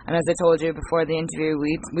 And as I told you before the interview,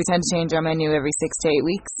 we tend to change our menu every 6 to 8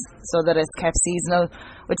 weeks so that it's kept seasonal,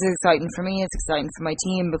 which is exciting for me. It's exciting for my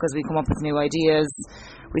team because we come up with new ideas.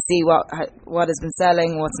 We see what has been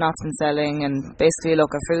selling, what's not been selling, and basically look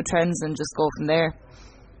at food trends and just go from there.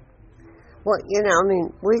 Well, I mean,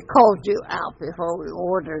 we called you out before we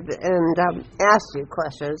ordered and asked you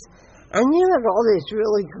questions, and you had all these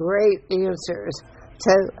really great answers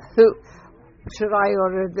to who should I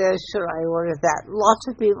order this, should I order that. Lots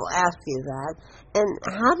of people ask you that, and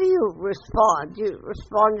how do you respond? You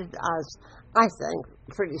responded to us, I think,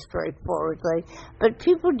 pretty straightforwardly, but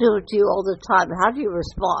people do it to you all the time. How do you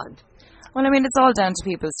respond? Well, I mean, it's all down to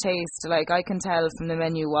people's taste. Like, I can tell from the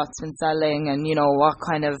menu what's been selling and, what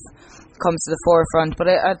kind of comes to the forefront. But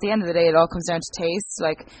at the end of the day, it all comes down to taste.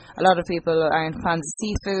 Like, a lot of people aren't fans of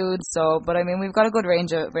seafood. But I mean, we've got a good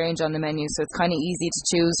range on the menu. So it's kind of easy to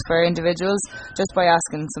choose for individuals just by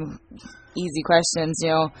asking some easy questions.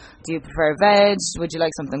 Do you prefer veg? Would you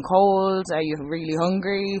like something cold? Are you really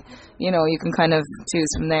hungry? You can kind of choose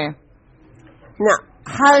from there. Now,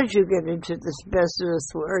 how did you get into this business?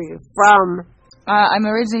 Where are you from? I'm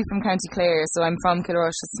originally from County Clare, so I'm from Kilrush,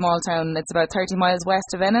 a small town. It's about 30 miles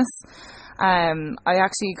west of Ennis. I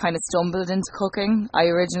actually kind of stumbled into cooking. I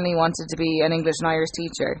originally wanted to be an English and Irish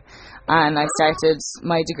teacher, and I started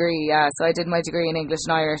my degree. So I did my degree in English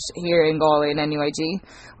and Irish here in Galway in NUIG,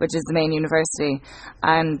 which is the main university.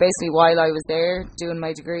 And basically, while I was there doing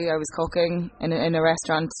my degree, I was cooking in a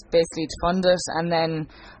restaurant basically to fund it, and then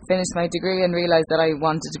finished my degree and realised that I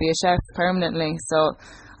wanted to be a chef permanently. So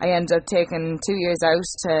I ended up taking 2 years out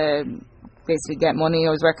to basically get money. I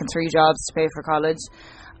was working 3 jobs to pay for college.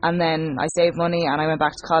 And then I saved money and I went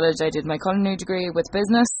back to college. I did my culinary degree with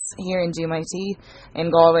business here in GMIT in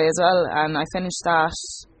Galway as well. And I finished that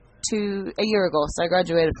a year ago. So I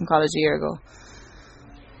graduated from college a year ago.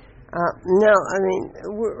 No, I mean,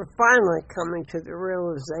 we're finally coming to the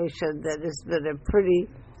realization that it's been a pretty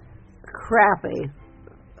crappy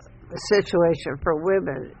situation for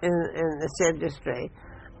women in this industry.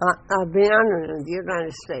 Beyond in the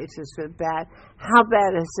United States has been bad. How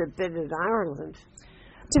bad has it been in Ireland?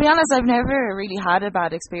 To be honest, I've never really had a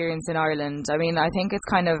bad experience in Ireland. I mean, I think it's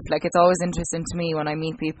kind of like, it's always interesting to me when I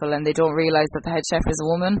meet people and they don't realise that the head chef is a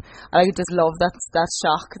woman. I just love that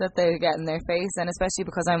shock that they get in their face, and especially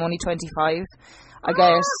because I'm only 25. I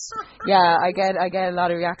get a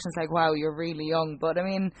lot of reactions like, wow, you're really young. But I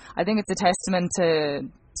mean, I think it's a testament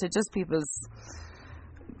to just people's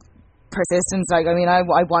persistence. Like, I mean, I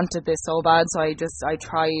wanted this so bad, so I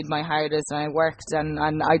tried my hardest and I worked, and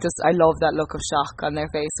I love that look of shock on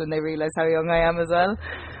their face when they realise how young I am as well.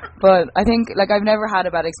 But I think, like, I've never had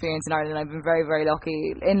a bad experience in Ireland. I've been very, very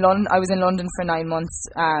lucky. In London, I was in London for 9 months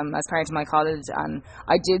as part of my college, and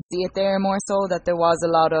I did see it there more so, that there was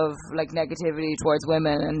a lot of like negativity towards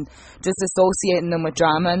women and just associating them with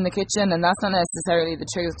drama in the kitchen, and that's not necessarily the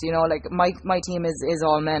truth. You know, like my team is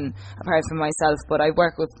all men apart from myself, but I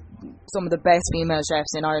work with some of the best female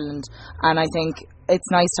chefs in Ireland, and I think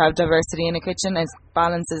it's nice to have diversity in a kitchen. It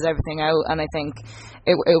balances everything out, and I think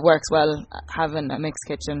it works well having a mixed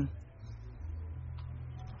kitchen.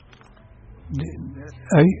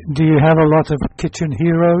 Do you have a lot of kitchen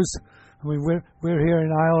heroes? I mean, we're here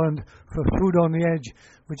in Ireland for Food on the Edge,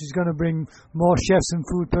 which is going to bring more chefs and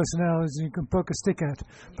food personalities than you can poke a stick at.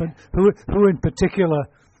 But who in particular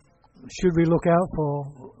should we look out for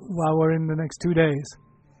while we're in the next 2 days?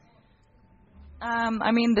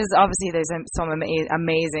 I mean, there's some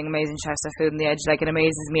amazing chefs at Food on the Edge. Like, it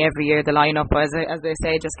amazes me every year. The lineup, as they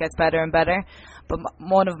say, just gets better and better. But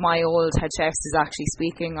one of my old head chefs is actually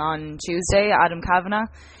speaking on Tuesday, Adam Kavanagh.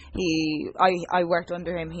 I worked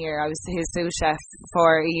under him here. I was his sous chef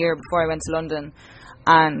for a year before I went to London,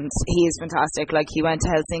 and he is fantastic. Like, he went to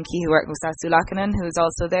Helsinki. He worked with Sassu Laakkonen, who's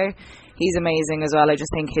also there. He's amazing as well. I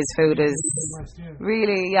just think his food is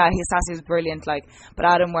really, Sassu's brilliant. Like, but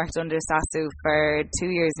Adam worked under Sassu for 2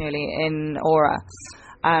 years nearly in Ora.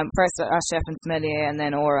 First as chef and sommelier, and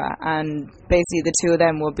then Ora. And basically, the two of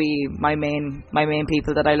them will be my main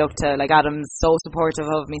people that I look to. Like, Adam's so supportive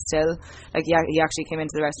of me still. Like, he actually came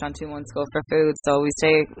into the restaurant 2 months ago for food, so we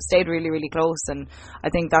stayed really, really close. And I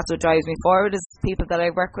think that's what drives me forward, is people that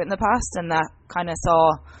I've worked with in the past, and that kind of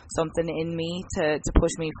saw something in me to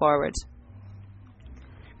push me forward.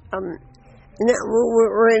 Now,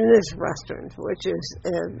 we're in this restaurant, which is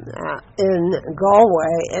in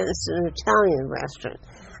Galway, and it's an Italian restaurant.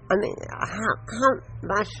 I mean, how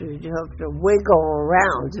much did you have to wiggle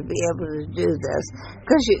around to be able to do this?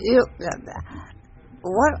 Because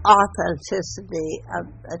what authenticity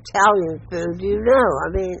of Italian food do you know? I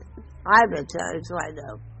mean, I'm Italian, so I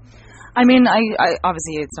know. I mean, I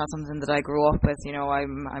obviously it's not something that I grew up with. You know,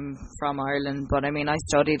 I'm from Ireland, but I mean, I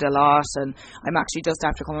studied a lot, and I'm actually just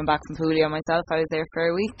after coming back from Puglia myself. I was there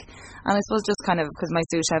for a week, and I suppose just kind of because my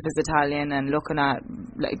sous chef is Italian, and looking at,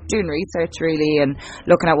 like, doing research really, and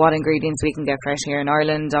looking at what ingredients we can get fresh here in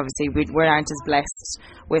Ireland. Obviously, we aren't as blessed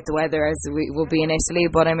with the weather as we will be in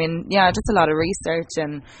Italy, but I mean, yeah, just a lot of research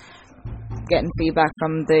and getting feedback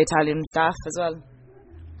from the Italian staff as well.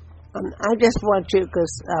 I just want you,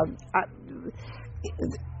 because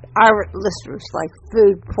our listeners like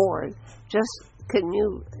food porn. Can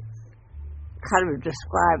you kind of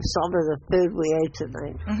describe some of the food we ate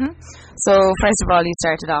tonight? Mm-hmm. So first of all, you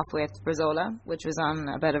started off with bresaola, which was on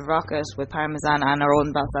a bed of rocket with parmesan and our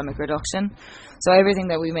own balsamic reduction. So everything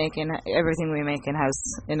we make in house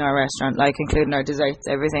in our restaurant, like including our desserts,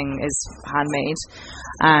 everything is handmade.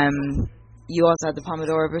 You also had the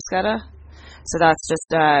pomodoro bruschetta. So that's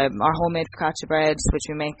just our homemade focaccia bread, which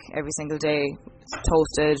we make every single day,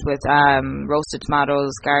 toasted with roasted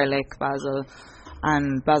tomatoes, garlic, basil,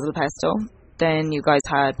 and basil pesto. Then you guys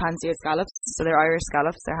had pan-seared scallops, so they're Irish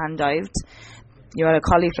scallops, they're hand-dived. You had a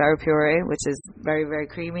cauliflower puree, which is very, very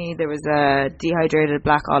creamy. There was a dehydrated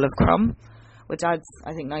black olive crumb, which adds,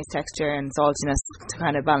 I think, nice texture and saltiness to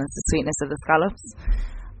kind of balance the sweetness of the scallops.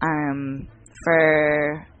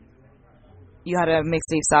 You had a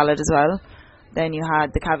mixed leaf salad as well. Then you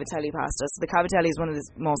had the cavatelli pasta. So the cavatelli is one of the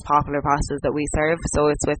most popular pastas that we serve. So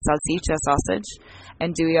it's with salsiccia sausage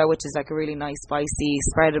and andouille, which is like a really nice, spicy,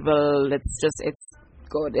 spreadable. It's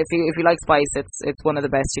good. If you like spice, it's one of the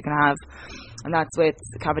best you can have. And that's with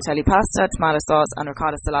cavatelli pasta, tomato sauce, and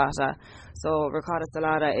ricotta salata. So ricotta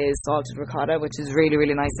salata is salted ricotta, which is really,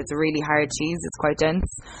 really nice. It's a really hard cheese. It's quite dense,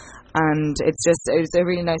 and it's a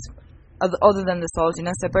really nice. Other than the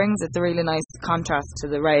saltiness it brings, it's a really nice contrast to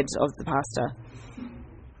the red of the pasta.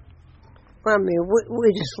 Well, I mean,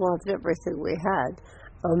 we just loved everything we had.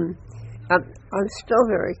 I'm still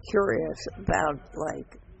very curious about,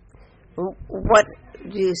 like, what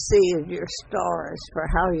do you see as your stars for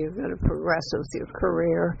how you're going to progress with your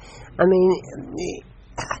career? I mean,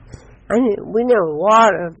 we know a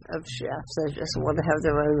lot of chefs that just want to have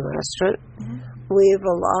their own restaurant. We have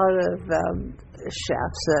a lot of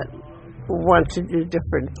chefs that want to do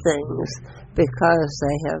different things because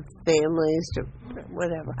they have families to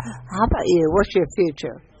whatever. How about you? What's your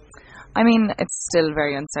future? I mean, it's still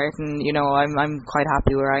very uncertain. You know, I'm quite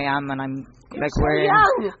happy where I am, and I'm You're so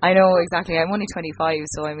young. I know, exactly. I'm only 25,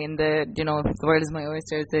 so I mean, the world is my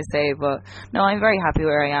oyster, as they say. But no, I'm very happy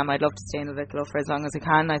where I am. I'd love to stay in the Wicklow for as long as I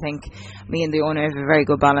can. I think me and the owner have a very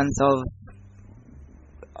good balance of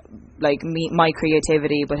like my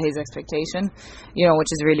creativity, but his expectation, you know, which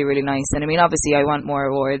is really, really nice. And I mean, obviously, I want more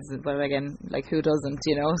awards, but again, like who doesn't,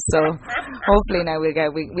 you know? So hopefully now we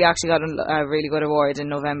actually got a really good award in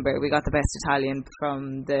November. We got the best Italian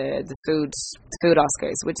from the food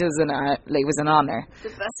Oscars, which was was an honour. The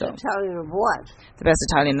best Italian of what? The best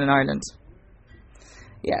Italian in Ireland.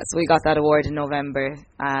 Yeah, so we got that award in November.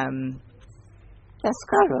 That's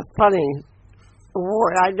kind of a funny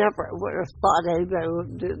award. I never would have thought anybody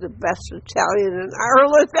would do the best Italian in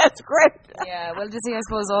Ireland. That's great. Yeah, well, just see, I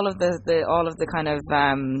suppose all of the kind of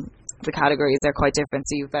the categories are quite different.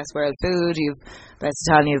 So you've best world food, you've best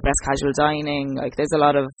Italian, you've best casual dining. Like there's a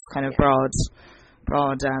lot of kind of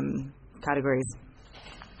broad categories.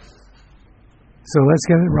 So let's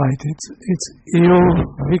get it right. It's Il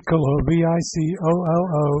Vicolo,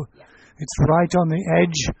 Vicolo. It's right on the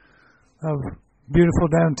edge of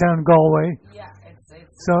beautiful downtown Galway. Yeah.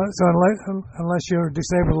 So unless you're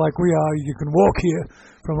disabled like we are, you can walk here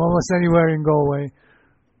from almost anywhere in Galway.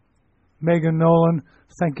 Megan Nolan,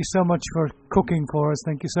 thank you so much for cooking for us.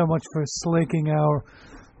 Thank you so much for slaking our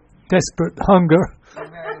desperate hunger. You're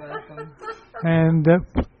very welcome. And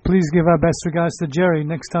please give our best regards to Jerry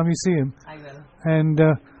next time you see him. I will. And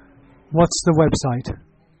what's the website?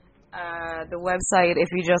 The website, if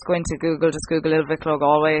you just go into Google, just Google Il Vicolo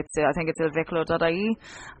Galway. I think it's ilvicolo.ie.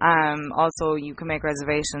 Also, you can make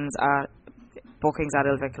reservations at bookings at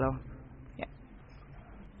Il Vicolo. Yeah.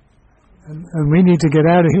 And we need to get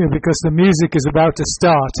out of here because the music is about to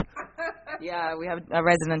start. Yeah, we have a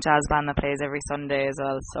resident jazz band that plays every Sunday as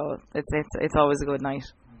well, so it's always a good night.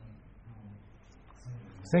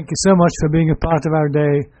 Thank you so much for being a part of our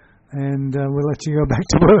day, and we'll let you go back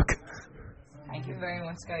to work. Thank you very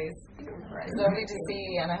much, guys. It's lovely to see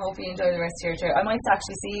you, and I hope you enjoy the rest of your trip. I might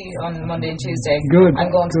actually see you on Monday and Tuesday. Good. I'm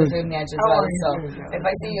going to good. the Food on the Edge as well, so if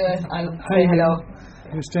I see you, I'll say hello.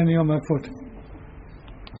 You're standing on my foot.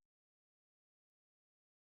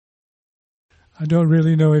 I don't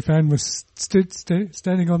really know if Anne was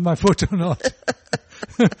standing on my foot or not.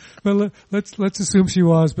 Well, let's assume she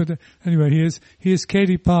was. But anyway, here's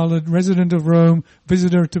Katie Pollard, resident of Rome,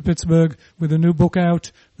 visitor to Pittsburgh, with a new book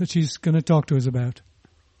out that she's going to talk to us about.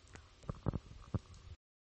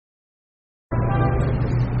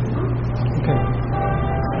 Okay.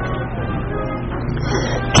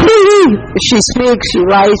 She speaks, she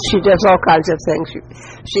writes, she does all kinds of things.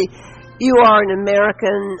 You are an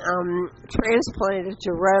American transplanted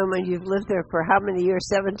to Rome, and you've lived there for how many years?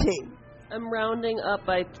 17. I'm rounding up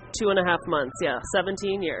by 2.5 months. Yeah,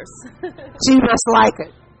 17 years. So you must like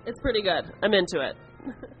it. It's pretty good. I'm into it.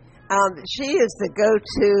 She is the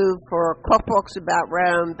go-to for cookbooks about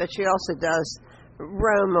Rome, but she also does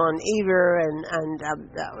Rome on Eater and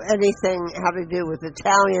anything having to do with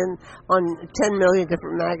Italian on 10 million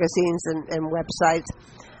different magazines and websites.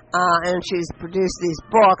 And she's produced these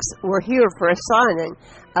books. We're here for a signing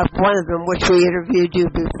of one of them, which we interviewed you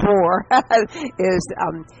before.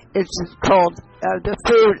 It's called The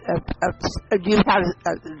Food of you have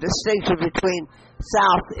a distinction between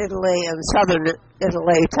South Italy and Southern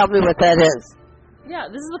Italy. Tell me what that is. Yeah,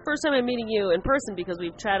 this is the first time I'm meeting you in person because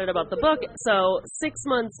we've chatted about the book. So 6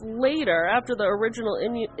 months later, after the original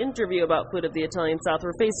interview about Food of the Italian South,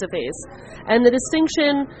 we're face-to-face. And the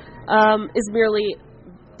distinction is merely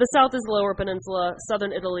the South is the Lower Peninsula,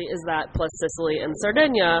 Southern Italy is that, plus Sicily and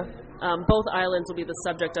Sardinia. Both islands will be the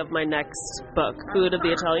subject of my next book, Food of the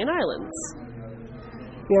Italian Islands.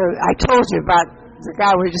 You know, I told you about the guy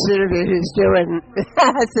we just interviewed who's doing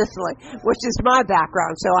Sicily, which is my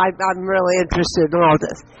background, so I'm really interested in all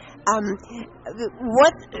this.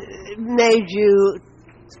 What made you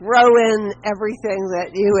throw in everything that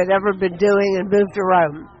you had ever been doing and move to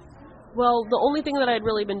Rome? Well, the only thing that I'd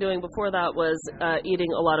really been doing before that was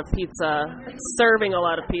eating a lot of pizza, serving a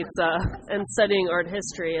lot of pizza, and studying art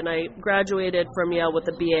history. And I graduated from Yale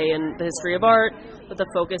with a BA in the history of art, with a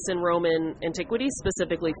focus in Roman antiquity,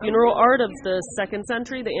 specifically funeral art of the 2nd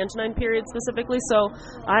century, the Antonine period specifically. So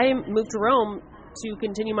I moved to Rome to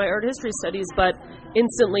continue my art history studies, but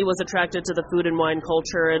instantly was attracted to the food and wine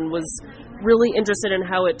culture and was really interested in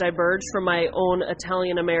how it diverged from my own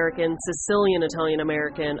Italian-American, Sicilian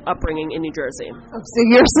Italian-American upbringing in New Jersey. So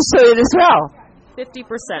you're Sicilian as well? 50%.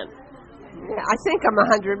 Yeah, I think I'm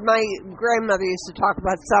 100. My grandmother used to talk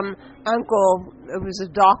about some uncle who was a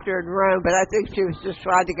doctor in Rome, but I think she was just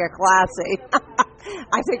trying to get classy.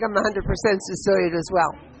 I think I'm 100% Sicilian as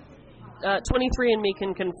well. 23andMe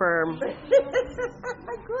can confirm.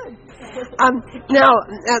 Good. Now,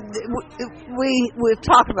 we've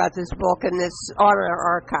talked about this book, and it's on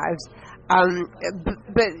our archives.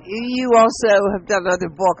 But you also have done other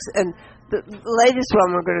books, and the latest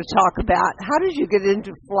one we're going to talk about. How did you get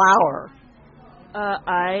into flour?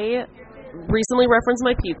 I recently referenced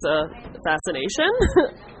my pizza fascination,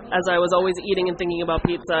 as I was always eating and thinking about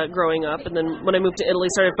pizza growing up. And then when I moved to Italy,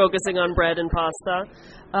 started focusing on bread and pasta.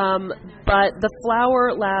 But the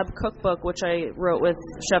Flour Lab cookbook, which I wrote with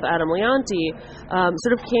Chef Adam Leonti,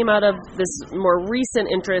 sort of came out of this more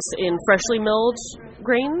recent interest in freshly milled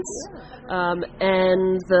grains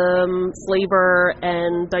and the flavor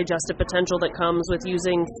and digestive potential that comes with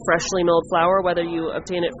using freshly milled flour, whether you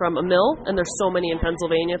obtain it from a mill, and there's so many in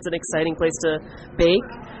Pennsylvania, it's an exciting place to bake,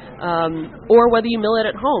 or whether you mill it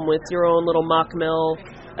at home with your own little mock mill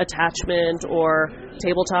attachment or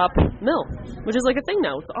tabletop mill, which is like a thing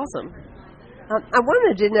now. It's awesome. I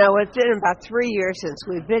wanted to know, it's been about 3 years since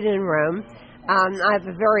we've been in Rome. I have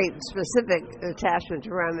a very specific attachment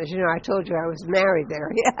to Rome. As you know, I told you I was married there.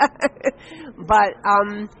 Yeah. But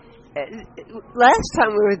last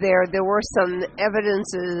time we were there were some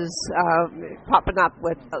evidences popping up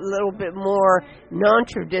with a little bit more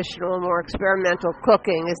non-traditional, more experimental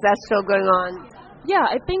cooking. Is that still going on? Yeah,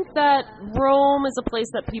 I think that Rome is a place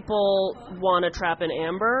that people want to trap in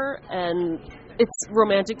amber, and it's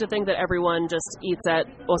romantic to think that everyone just eats at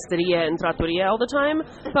osteria and trattoria all the time,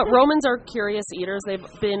 but Romans are curious eaters. They've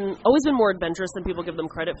always been more adventurous than people give them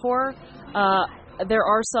credit for. There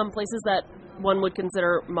are some places that one would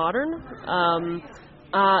consider modern.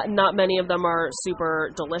 Not many of them are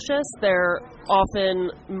super delicious. They're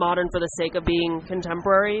often modern for the sake of being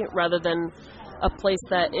contemporary rather than a place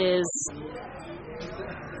that is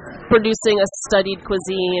producing a studied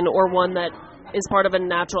cuisine, or one that is part of a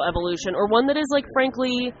natural evolution, or one that is, like,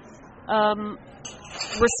 frankly,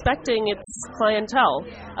 respecting its clientele.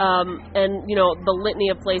 And, you know, the litany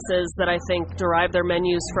of places that I think derive their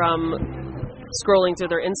menus from scrolling through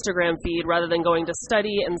their Instagram feed rather than going to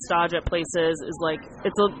study and stage at places is, like,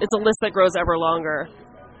 it's a list that grows ever longer.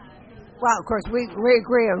 Well, of course, we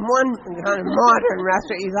agree on one kind of modern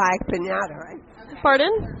restaurant you like, Piñata, right?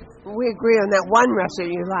 Pardon? We agree on that one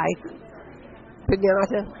restaurant you like,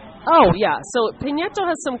 Piñata. Oh, yeah. So Piñata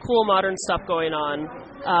has some cool modern stuff going on.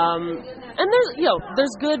 And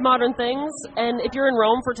there's good modern things. And if you're in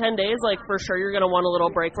Rome for 10 days, like, for sure you're going to want a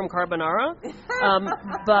little break from carbonara.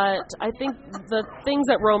 But I think the things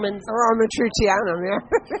that Romans... Or Amatriciana, yeah.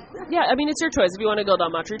 Yeah, I mean, it's your choice. If you want to go the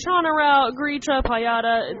Amatriciana route, Gricia,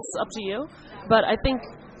 Pagliata, it's up to you. But I think,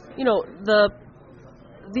 you know,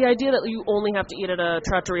 the idea that you only have to eat at a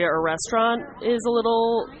trattoria or restaurant is a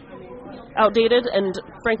little outdated and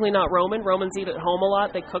frankly not Roman. Romans eat at home a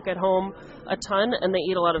lot. They cook at home a ton, and they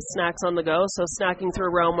eat a lot of snacks on the go. So snacking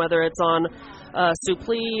through Rome, whether it's on a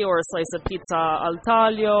supplì or a slice of pizza al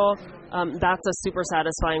taglio, that's a super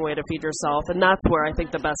satisfying way to feed yourself, and that's where I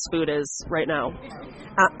think the best food is right now.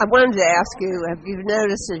 I wanted to ask you, have you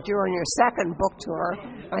noticed that you're on your second book tour,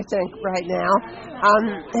 I think, right now?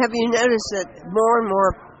 Have you noticed that more and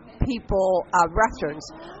more people, restaurants,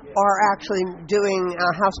 are actually doing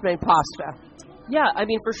house-made pasta? Yeah, I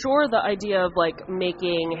mean, for sure, the idea of, like,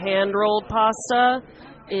 making hand-rolled pasta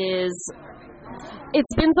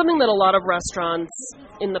it's been something that a lot of restaurants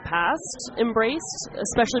in the past embraced,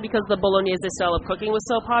 especially because the Bolognese style of cooking was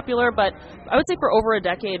so popular. But I would say for over a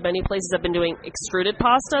decade, many places have been doing extruded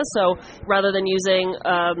pasta. So rather than using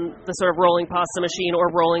the sort of rolling pasta machine or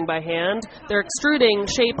rolling by hand, they're extruding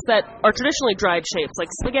shapes that are traditionally dried shapes, like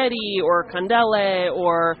spaghetti or candele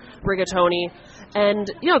or rigatoni. And,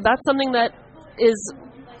 you know, that's something that is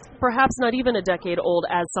perhaps not even a decade old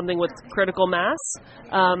as something with critical mass.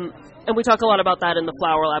 And we talk a lot about that in the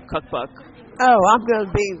Flour Lab cookbook. Oh, I'm going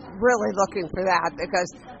to be really looking for that because,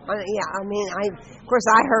 of course,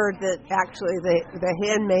 I heard that actually the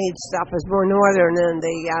handmade stuff is more northern and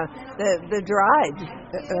the dried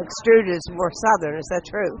extruded is more southern. Is that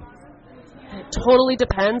true? totally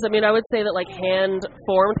depends. I mean, I would say that like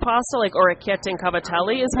hand-formed pasta, like orecchiette and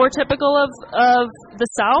cavatelli, is more typical of the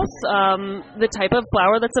South. The type of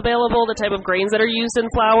flour that's available, the type of grains that are used in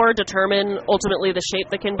flour determine ultimately the shape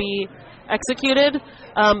that can be executed.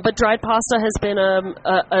 But dried pasta has been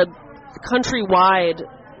a countrywide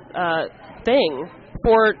thing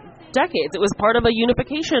for decades. It was part of a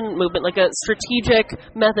unification movement, like a strategic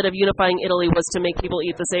method of unifying Italy was to make people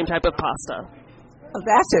eat the same type of pasta. Oh,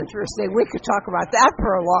 that's interesting. We could talk about that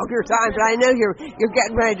for a longer time, but I know you're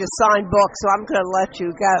getting ready to sign books, so I'm going to let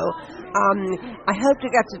you go. I hope to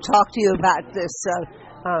get to talk to you about this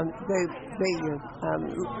the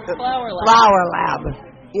Flour Lab.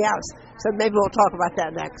 Yes, so maybe we'll talk about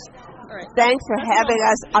that next. All right. Thanks for having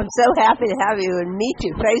us. I'm so happy to have you and meet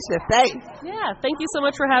you face to face. Yeah, thank you so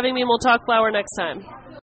much for having me, and we'll talk flour next time.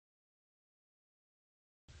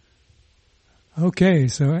 Okay,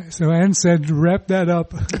 so Anne said wrap that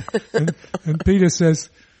up, and Peter says,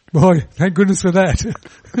 "Boy, thank goodness for that."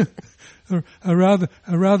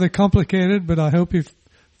 a rather complicated, but I hope you've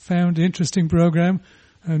found interesting program,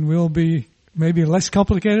 and we'll be maybe less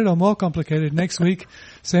complicated or more complicated next week,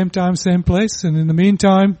 same time, same place. And in the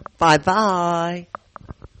meantime, bye-bye.